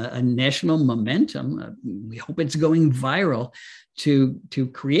join a national momentum. We hope it's going viral to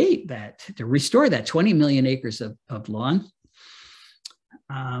create that, to restore that 20 million acres of lawn.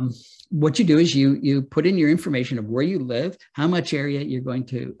 What you do is you put in your information of where you live, how much area you're going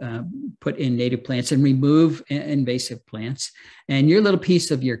to put in native plants and remove invasive plants. And your little piece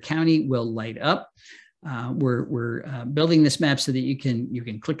of your county will light up. We're building this map so that you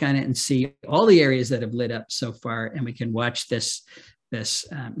can click on it and see all the areas that have lit up so far, and we can watch this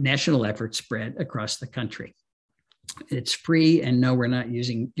national effort spread across the country. It's free, and no, we're not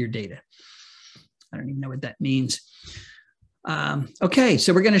using your data. I don't even know what that means. Okay,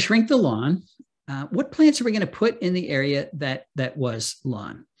 so we're going to shrink the lawn. What plants are we going to put in the area that was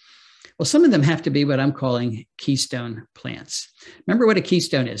lawn? Well, some of them have to be what I'm calling keystone plants. Remember what a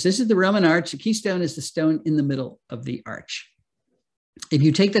keystone is. This is the Roman arch. A keystone is the stone in the middle of the arch. If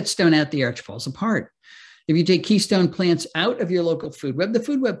you take that stone out, the arch falls apart. If you take keystone plants out of your local food web, the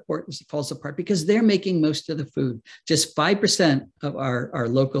food web falls apart because they're making most of the food. Just 5% of our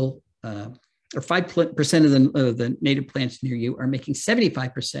local, or 5% of the native plants near you are making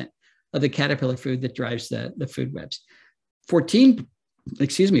 75% of the caterpillar food that drives the food webs. 14%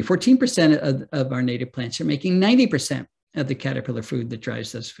 of our native plants are making 90% of the caterpillar food that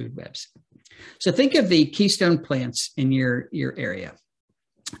drives those food webs. So think of the keystone plants in your area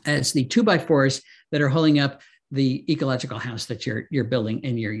as the 2x4s that are holding up the ecological house that you're building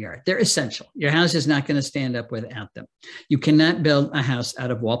in your yard. They're essential. Your house is not going to stand up without them. You cannot build a house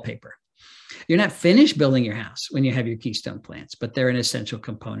out of wallpaper. You're not finished building your house when you have your keystone plants, but they're an essential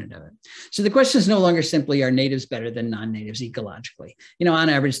component of it. So the question is no longer simply, are natives better than non-natives ecologically? You know, on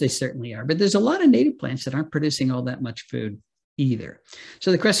average, they certainly are, but there's a lot of native plants that aren't producing all that much food either.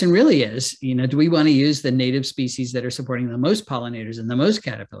 So the question really is, do we want to use the native species that are supporting the most pollinators and the most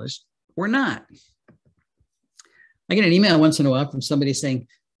caterpillars or not? I get an email once in a while from somebody saying,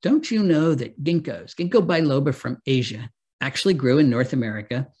 don't you know that ginkgo biloba from Asia actually grew in North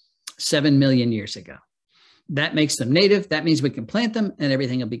America 7 million years ago? That makes them native. That means we can plant them and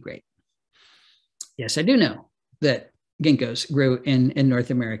everything will be great. Yes, I do know that ginkgos grew in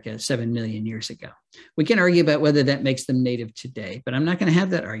North America 7 million years ago. We can argue about whether that makes them native today, but I'm not going to have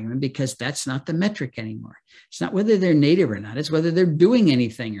that argument because that's not the metric anymore. It's not whether they're native or not. It's whether they're doing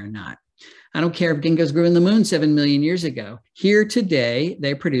anything or not. I don't care if ginkgos grew in the moon 7 million years ago. Here today,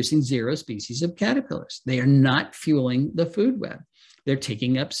 they're producing 0 species of caterpillars. They are not fueling the food web. They're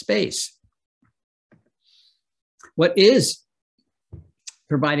taking up space. What is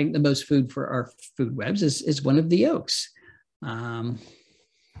providing the most food for our food webs is one of the oaks.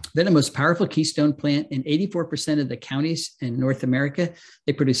 They're the most powerful keystone plant in 84% of the counties in North America.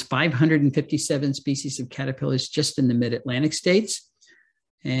 They produce 557 species of caterpillars just in the mid-Atlantic states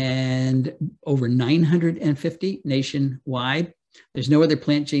and over 950 nationwide. There's no other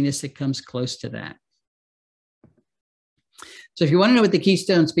plant genus that comes close to that. So if you want to know what the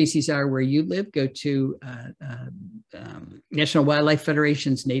keystone species are where you live, go to National Wildlife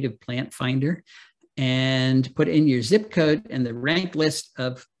Federation's Native Plant Finder and put in your zip code, and the ranked list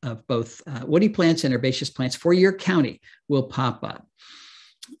of both woody plants and herbaceous plants for your county will pop up.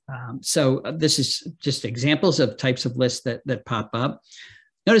 So this is just examples of types of lists that pop up.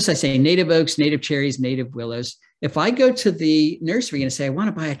 Notice I say native oaks, native cherries, native willows. If I go to the nursery and say, I want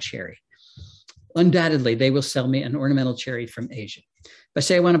to buy a cherry, undoubtedly, they will sell me an ornamental cherry from Asia. If I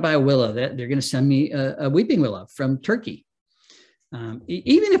say I want to buy a willow, they're going to send me a weeping willow from Turkey.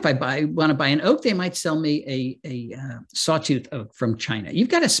 Even if I want to buy an oak, they might sell me a sawtooth oak from China. You've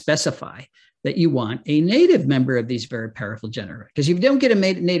got to specify that you want a native member of these very powerful genera. Because if you don't get a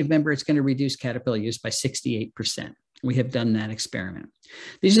native member, it's going to reduce caterpillar use by 68%. We have done that experiment.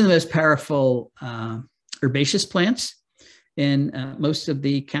 These are the most powerful herbaceous plants in most of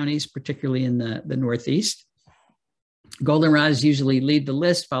the counties, particularly in the Northeast. Goldenrods usually lead the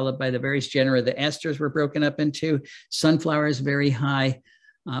list, followed by the various genera. The asters were broken up into. Sunflower is very high.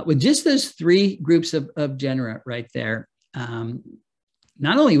 With just those 3 groups of genera right there,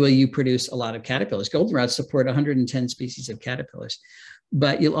 not only will you produce a lot of caterpillars, goldenrods support 110 species of caterpillars,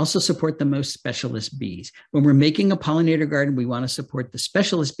 but you'll also support the most specialist bees. When we're making a pollinator garden, we want to support the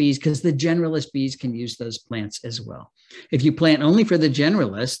specialist bees because the generalist bees can use those plants as well. If you plant only for the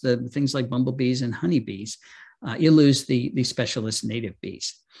generalists, the things like bumblebees and honeybees, you lose the specialist native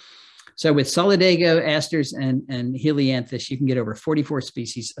bees. So with solidago, asters, and helianthus, you can get over 44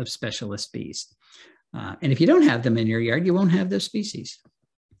 species of specialist bees. And if you don't have them in your yard, you won't have those species.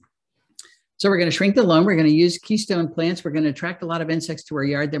 So we're going to shrink the loam. We're going to use keystone plants. We're going to attract a lot of insects to our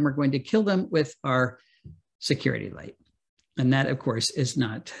yard. Then we're going to kill them with our security light. And that, of course, is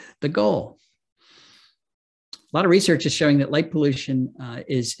not the goal. A lot of research is showing that light pollution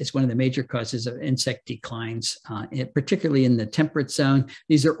is one of the major causes of insect declines, particularly in the temperate zone.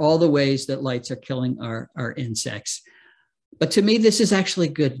 These are all the ways that lights are killing our insects. But to me, this is actually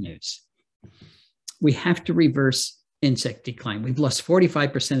good news. We have to reverse insect decline. We've lost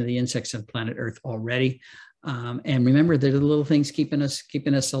 45% of the insects on planet Earth already. And remember, they're the little things keeping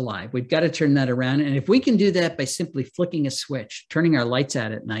us alive. We've got to turn that around. And if we can do that by simply flicking a switch, turning our lights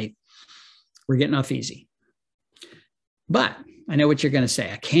out at night, we're getting off easy. But I know what you're going to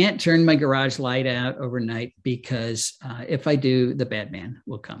say. I can't turn my garage light out overnight because if I do, the bad man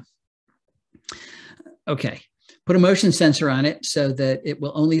will come. Okay. Put a motion sensor on it so that it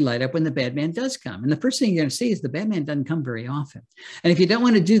will only light up when the bad man does come. And the first thing you're going to see is the bad man doesn't come very often. And if you don't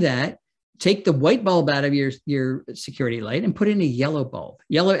want to do that, take the white bulb out of your security light and put in a yellow bulb.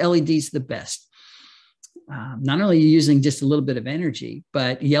 Yellow LED is the best. Not only are you using just a little bit of energy,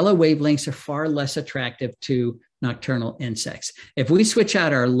 but yellow wavelengths are far less attractive to nocturnal insects. If we switch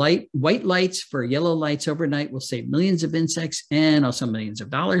out our white lights for yellow lights overnight, we'll save millions of insects and also millions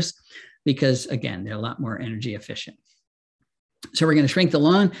of dollars. Because again, they're a lot more energy efficient. So we're going to shrink the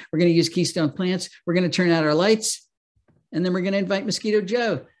lawn. We're going to use keystone plants. We're going to turn out our lights. And then we're going to invite Mosquito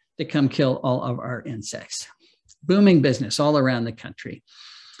Joe to come kill all of our insects. Booming business all around the country.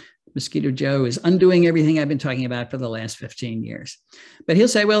 Mosquito Joe is undoing everything I've been talking about for the last 15 years. But he'll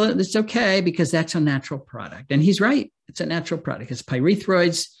say, well, it's okay because that's a natural product. And he's right. It's a natural product. It's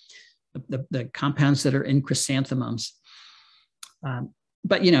pyrethroids, the compounds that are in chrysanthemums.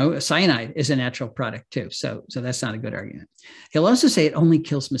 But, you know, cyanide is a natural product too. So that's not a good argument. He'll also say it only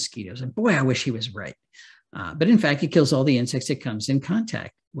kills mosquitoes. And boy, I wish he was right. But in fact, it kills all the insects it comes in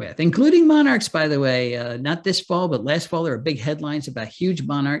contact with, including monarchs, by the way. Not this fall, but last fall, there were big headlines about huge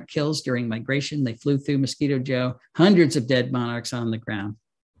monarch kills during migration. They flew through Mosquito Joe, hundreds of dead monarchs on the ground.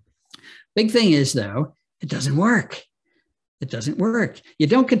 Big thing is, though, it doesn't work. It doesn't work. You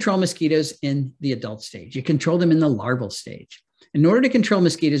don't control mosquitoes in the adult stage. You control them in the larval stage. In order to control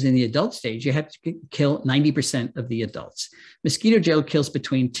mosquitoes in the adult stage, you have to kill 90% of the adults. Mosquito gel kills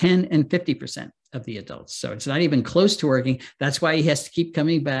between 10 and 50% of the adults. So it's not even close to working. That's why he has to keep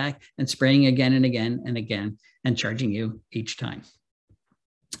coming back and spraying again and again and again and charging you each time.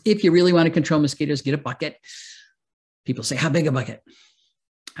 If you really want to control mosquitoes, get a bucket. People say, how big a bucket?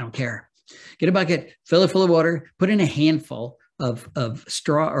 I don't care. Get a bucket, fill it full of water, put in a handful of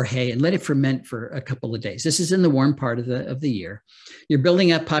straw or hay and let it ferment for a couple of days. This is in the warm part of the year. You're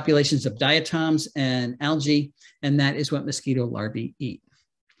building up populations of diatoms and algae, and that is what mosquito larvae eat.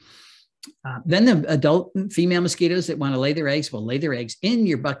 Then the adult female mosquitoes that want to lay their eggs will lay their eggs in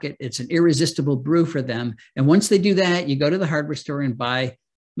your bucket. It's an irresistible brew for them. And once they do that, you go to the hardware store and buy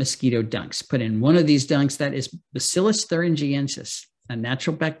mosquito dunks. Put in one of these dunks, that is Bacillus thuringiensis, a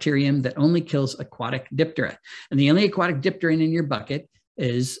natural bacterium that only kills aquatic diptera. And the only aquatic diptera in your bucket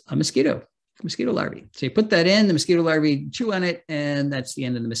is a mosquito larvae. So you put that in, the mosquito larvae chew on it, and that's the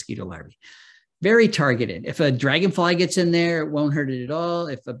end of the mosquito larvae. Very targeted. If a dragonfly gets in there, it won't hurt it at all.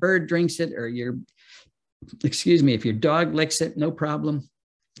 If a bird drinks it, or if your dog licks it, no problem.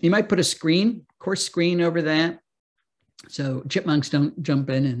 You might put a coarse screen over that, so chipmunks don't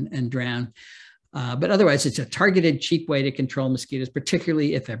jump in and drown. But otherwise, it's a targeted, cheap way to control mosquitoes,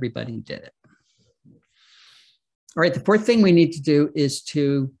 particularly if everybody did it. All right, the fourth thing we need to do is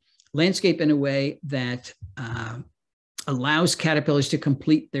to landscape in a way that allows caterpillars to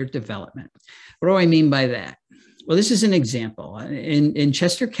complete their development. What do I mean by that? Well, this is an example. In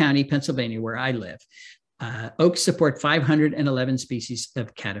Chester County, Pennsylvania, where I live, oaks support 511 species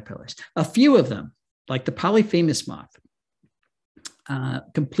of caterpillars. A few of them, like the polyphemus moth,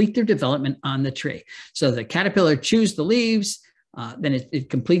 complete their development on the tree. So the caterpillar chews the leaves, then it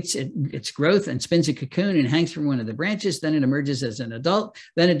completes its growth and spins a cocoon and hangs from one of the branches. Then it emerges as an adult.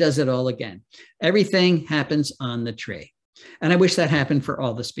 Then it does it all again. Everything happens on the tree. And I wish that happened for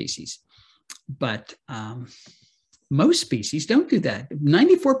all the species. But most species don't do that.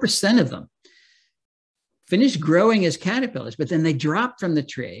 94% of them finish growing as caterpillars, but then they drop from the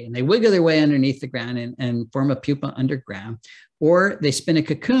tree and they wiggle their way underneath the ground and form a pupa underground, or they spin a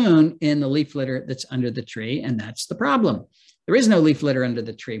cocoon in the leaf litter that's under the tree, and that's the problem. There is no leaf litter under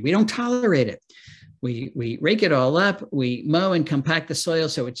the tree. We don't tolerate it. We rake it all up, we mow and compact the soil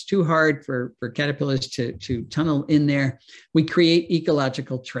so it's too hard for caterpillars to tunnel in there. We create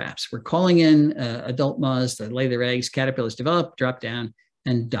ecological traps. We're calling in adult moths that lay their eggs, caterpillars develop, drop down,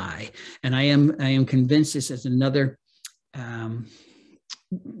 and die. And I am convinced this is another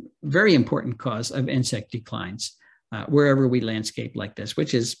very important cause of insect declines wherever we landscape like this,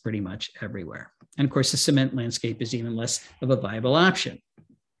 which is pretty much everywhere. And of course, the cement landscape is even less of a viable option.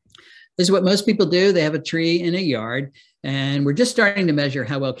 This is what most people do. They have a tree in a yard, and we're just starting to measure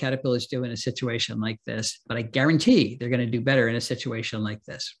how well caterpillars do in a situation like this. But I guarantee they're going to do better in a situation like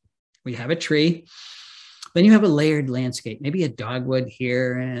this. We have a tree. Then you have a layered landscape, maybe a dogwood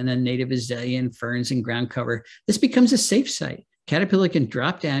here and a native azalea, ferns and ground cover. This becomes a safe site. Caterpillar can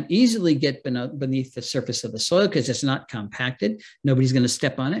drop down, easily get beneath the surface of the soil because it's not compacted. Nobody's going to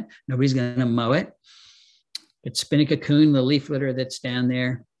step on it. Nobody's going to mow it. It's spin a cocoon, the leaf litter that's down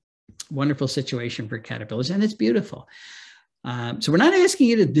there. Wonderful situation for caterpillars, and it's beautiful. So we're not asking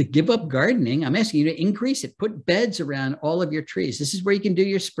you to give up gardening. I'm asking you to increase it. Put beds around all of your trees. This is where you can do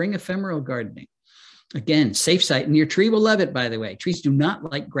your spring ephemeral gardening. Again, safe site, and your tree will love it, by the way. Trees do not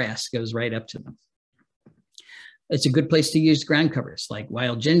like grass, goes right up to them. It's a good place to use ground covers like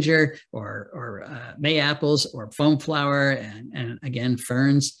wild ginger or May apples or foam flower and again,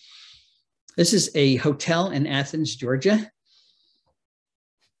 ferns. This is a hotel in Athens, Georgia.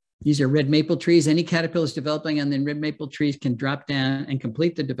 These are red maple trees. Any caterpillars developing on the red maple trees can drop down and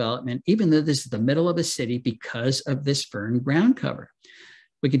complete the development, even though this is the middle of a city, because of this fern ground cover.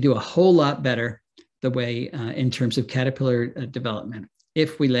 We could do a whole lot better the way in terms of caterpillar development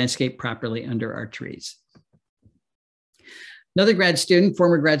if we landscape properly under our trees. Another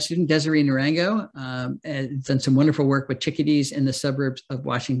former grad student, Desiree Narango, has done some wonderful work with chickadees in the suburbs of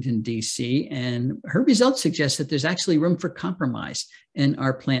Washington, D.C. And her results suggest that there's actually room for compromise in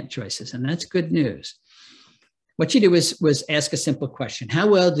our plant choices. And that's good news. What she did was ask a simple question. How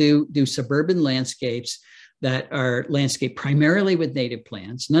well do suburban landscapes that are landscaped primarily with native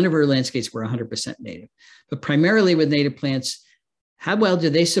plants, none of her landscapes were 100% native, but primarily with native plants, how well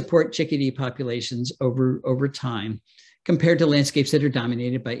do they support chickadee populations over time compared to landscapes that are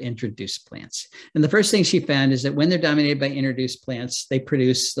dominated by introduced plants? And the first thing she found is that when they're dominated by introduced plants,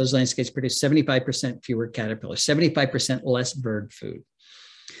 those landscapes produce 75% fewer caterpillars, 75% less bird food.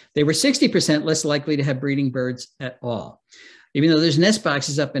 They were 60% less likely to have breeding birds at all. Even though there's nest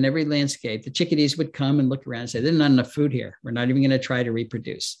boxes up in every landscape, the chickadees would come and look around and say, there's not enough food here. We're not even going to try to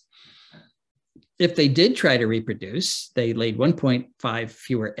reproduce. If they did try to reproduce, they laid 1.5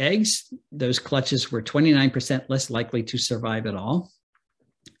 fewer eggs. Those clutches were 29% less likely to survive at all.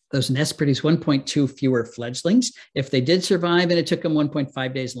 Those nests produced 1.2 fewer fledglings if they did survive, and it took them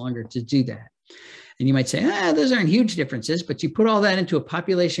 1.5 days longer to do that. And you might say, those aren't huge differences, but you put all that into a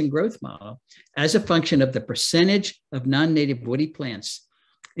population growth model as a function of the percentage of non-native woody plants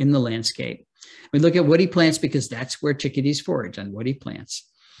in the landscape. We look at woody plants because that's where chickadees forage, on woody plants.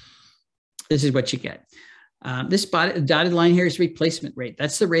 This is what you get. This dotted line here is replacement rate.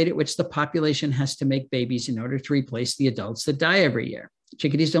 That's the rate at which the population has to make babies in order to replace the adults that die every year.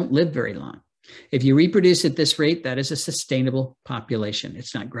 Chickadees don't live very long. If you reproduce at this rate, that is a sustainable population.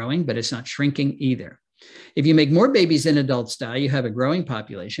 It's not growing, but it's not shrinking either. If you make more babies than adults die, you have a growing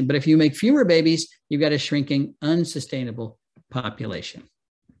population. But if you make fewer babies, you've got a shrinking, unsustainable population.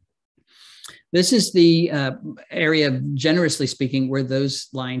 This is the area, generously speaking, where those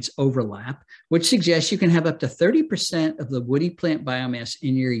lines overlap, which suggests you can have up to 30% of the woody plant biomass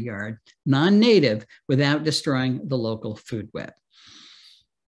in your yard non-native without destroying the local food web.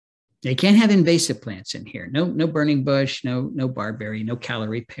 You can't have invasive plants in here. No burning bush, no barberry, no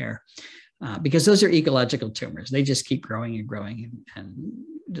calorie pear, because those are ecological tumors. They just keep growing and growing and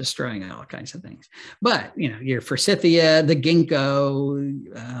destroying all kinds of things. But your forsythia, the ginkgo,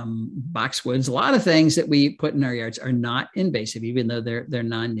 boxwoods, a lot of things that we put in our yards are not invasive, even though they're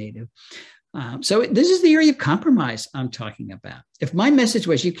non-native. So this is the area of compromise I'm talking about. If my message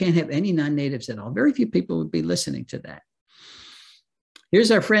was you can't have any non-natives at all, very few people would be listening to that.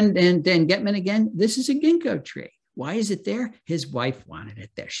 Here's our friend Dan Getman again. This is a ginkgo tree. Why is it there? His wife wanted it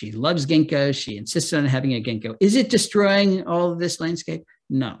there. She loves ginkgos. She insisted on having a ginkgo. Is it destroying all of this landscape?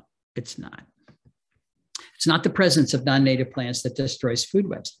 No, it's not. It's not the presence of non-native plants that destroys food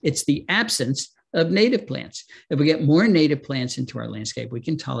webs. It's the absence of native plants. If we get more native plants into our landscape, we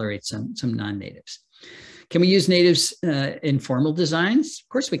can tolerate some non-natives. Can we use natives in formal designs? Of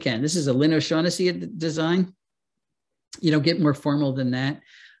course we can. This is a Lynn O'Shaughnessy design. You don't get more formal than that.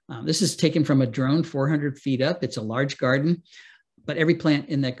 This is taken from a drone 400 feet up. It's a large garden, but every plant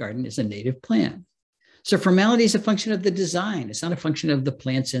in that garden is a native plant. So formality is a function of the design. It's not a function of the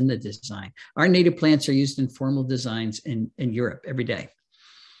plants in the design. Our native plants are used in formal designs in Europe every day.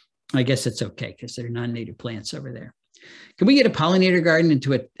 I guess it's okay because they're non-native plants over there. Can we get a pollinator garden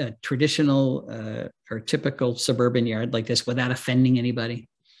into a traditional or typical suburban yard like this without offending anybody?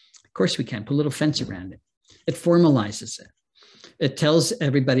 Of course we can. Put a little fence around it. It formalizes it. It tells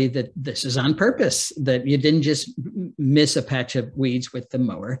everybody that this is on purpose, that you didn't just miss a patch of weeds with the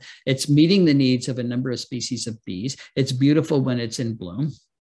mower. It's meeting the needs of a number of species of bees. It's beautiful when it's in bloom.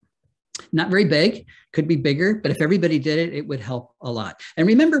 Not very big, could be bigger, but if everybody did it, it would help a lot. And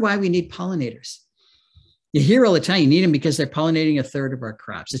remember why we need pollinators. You hear all the time, you need them because they're pollinating a third of our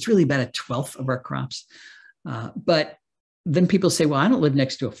crops. It's really about a 1/12 of our crops. But then people say, well, I don't live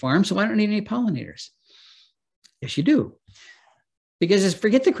next to a farm, so I don't need any pollinators. Yes, you do. Because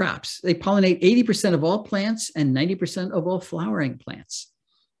forget the crops. They pollinate 80% of all plants and 90% of all flowering plants.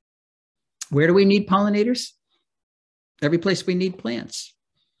 Where do we need pollinators? Every place we need plants.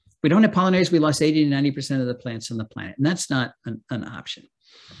 If we don't have pollinators, we lost 80 to 90% of the plants on the planet. And that's not an option.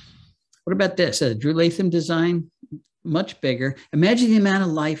 What about this? A Drew Latham design, much bigger. Imagine the amount of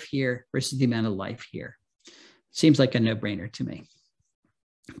life here versus the amount of life here. Seems like a no-brainer to me.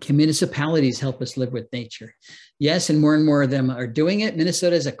 Can municipalities help us live with nature? Yes, and more of them are doing it.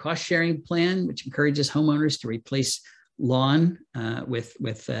 Minnesota has a cost-sharing plan, which encourages homeowners to replace lawn with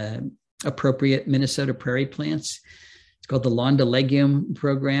appropriate Minnesota prairie plants. It's called the Lawn to Legume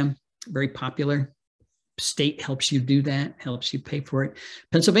program, very popular. State helps you do that, helps you pay for it.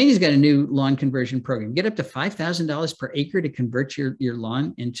 Pennsylvania's got a new lawn conversion program. Get up to $5,000 per acre to convert your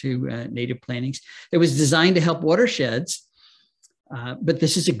lawn into native plantings. It was designed to help watersheds. But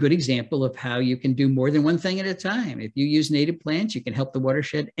this is a good example of how you can do more than one thing at a time. If you use native plants, you can help the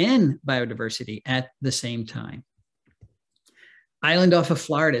watershed and biodiversity at the same time. Island off of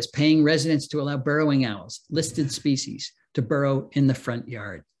Florida is paying residents to allow burrowing owls, listed species, to burrow in the front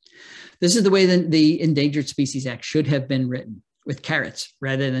yard. This is the way that the Endangered Species Act should have been written, with carrots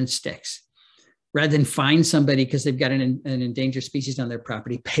rather than sticks. Rather than fine somebody because they've got an endangered species on their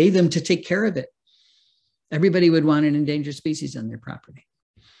property, pay them to take care of it. Everybody would want an endangered species on their property.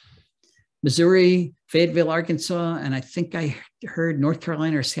 Missouri, Fayetteville, Arkansas, and I think I heard North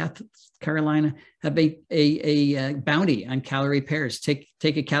Carolina or South Carolina have a bounty on calorie pears. Take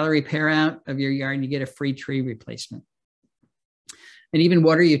a calorie pear out of your yard and you get a free tree replacement. And even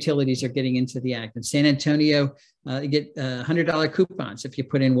water utilities are getting into the act. In San Antonio, you get $100 coupons if you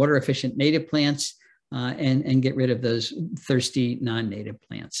put in water efficient native plants and get rid of those thirsty non-native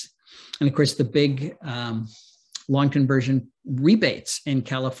plants. And of course, the big lawn conversion rebates in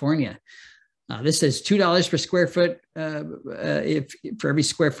California. This says $2 per square foot if for every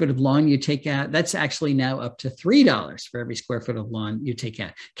square foot of lawn you take out. That's actually now up to $3 for every square foot of lawn you take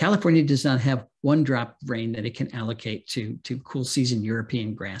out. California does not have one drop of rain that it can allocate to cool season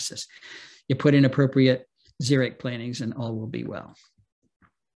European grasses. You put in appropriate xeric plantings and all will be well.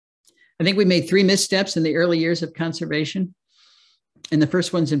 I think we made 3 missteps in the early years of conservation. And the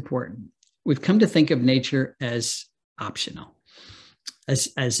first one's important. We've come to think of nature as optional.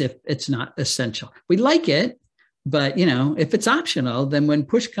 As if it's not essential. We like it, but if it's optional, then when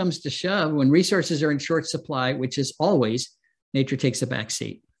push comes to shove, when resources are in short supply, which is always, nature takes a back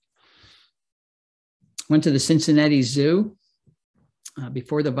seat. Went to the Cincinnati Zoo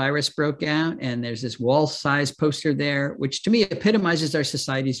before the virus broke out, and there's this wall-sized poster there, which to me epitomizes our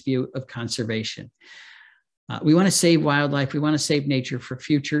society's view of conservation. We want to save wildlife. We want to save nature for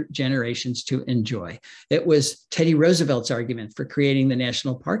future generations to enjoy. It was Teddy Roosevelt's argument for creating the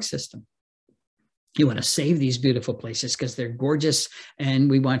national park system. You want to save these beautiful places because they're gorgeous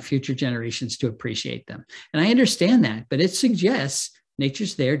and we want future generations to appreciate them. And I understand that, but it suggests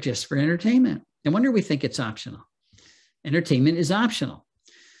nature's there just for entertainment. No wonder we think it's optional. Entertainment is optional,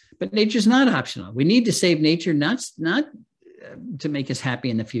 but nature's not optional. We need to save nature, not to make us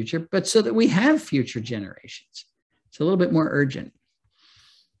happy in the future, but so that we have future generations. It's a little bit more urgent.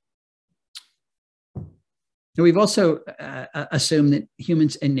 And we've also assumed that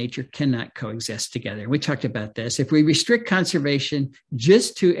humans and nature cannot coexist together. We talked about this. If we restrict conservation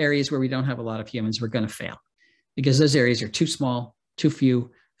just to areas where we don't have a lot of humans, we're going to fail because those areas are too small, too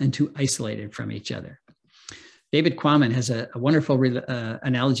few, and too isolated from each other. David Quammen has a wonderful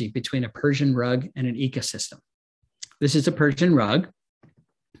analogy between a Persian rug and an ecosystem. This is a Persian rug.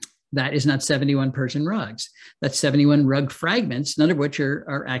 That is not 71 Persian rugs. That's 71 rug fragments, none of which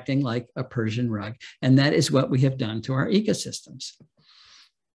are acting like a Persian rug. And that is what we have done to our ecosystems.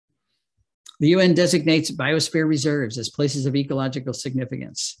 The UN designates biosphere reserves as places of ecological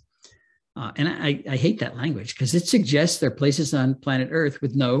significance. And I hate that language because it suggests they're places on planet Earth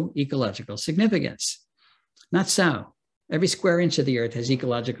with no ecological significance. Not so. Every square inch of the Earth has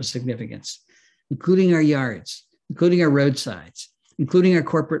ecological significance, including our yards, including our roadsides, including our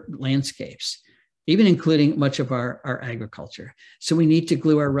corporate landscapes, even including much of our agriculture. So we need to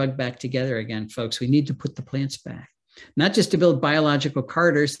glue our rug back together again, folks. We need to put the plants back, not just to build biological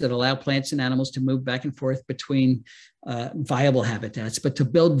corridors that allow plants and animals to move back and forth between viable habitats, but to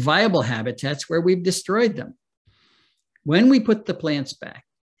build viable habitats where we've destroyed them. When we put the plants back,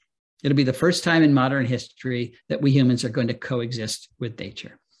 it'll be the first time in modern history that we humans are going to coexist with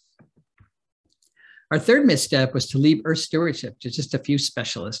nature. Our third misstep was to leave Earth stewardship to just a few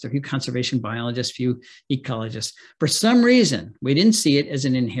specialists, a few conservation biologists, a few ecologists. For some reason, we didn't see it as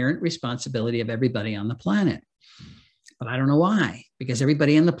an inherent responsibility of everybody on the planet. But I don't know why, because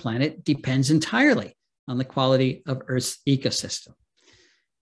everybody on the planet depends entirely on the quality of Earth's ecosystem.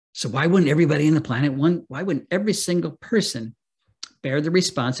 So why wouldn't everybody on the planet, why wouldn't every single person bear the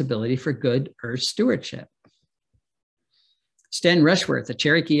responsibility for good Earth stewardship? Stan Rushworth, a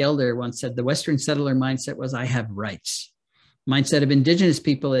Cherokee elder, once said the Western settler mindset was, I have rights. Mindset of indigenous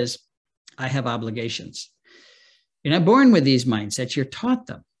people is, I have obligations. You're not born with these mindsets, you're taught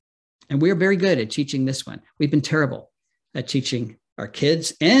them. And we're very good at teaching this one. We've been terrible at teaching our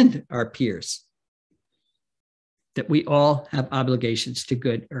kids and our peers that we all have obligations to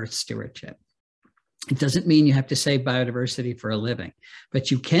good Earth stewardship. It doesn't mean you have to save biodiversity for a living,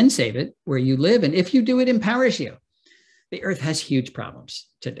 but you can save it where you live. And if you do, it empowers you. The Earth has huge problems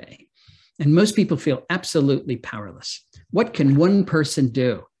today, and most people feel absolutely powerless. What can one person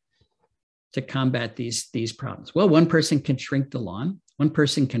do to combat these problems? Well, one person can shrink the lawn. One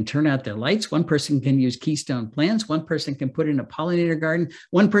person can turn out their lights. One person can use keystone plants. One person can put in a pollinator garden.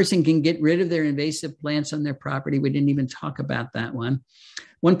 One person can get rid of their invasive plants on their property. We didn't even talk about that one.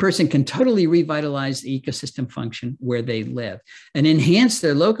 One person can totally revitalize the ecosystem function where they live and enhance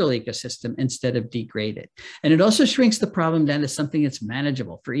their local ecosystem instead of degrade it. And it also shrinks the problem down to something that's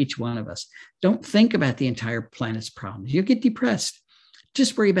manageable for each one of us. Don't think about the entire planet's problems. You'll get depressed.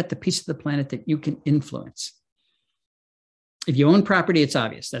 Just worry about the piece of the planet that you can influence. If you own property, it's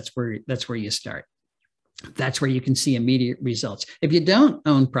obvious. That's where you start. That's where you can see immediate results. If you don't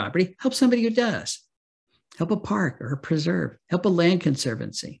own property, help somebody who does. Help a park or a preserve. Help a land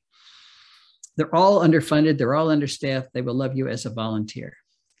conservancy. They're all underfunded. They're all understaffed. They will love you as a volunteer.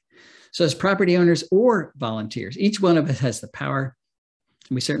 So as property owners or volunteers, each one of us has the power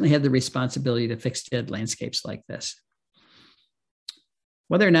We certainly have the responsibility to fix dead landscapes like this.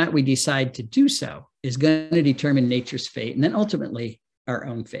 Whether or not we decide to do so is going to determine nature's fate and then ultimately our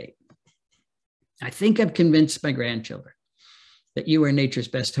own fate. I think I've convinced my grandchildren that you are nature's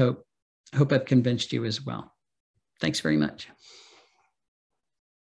best hope. I hope I've convinced you as well. Thanks very much.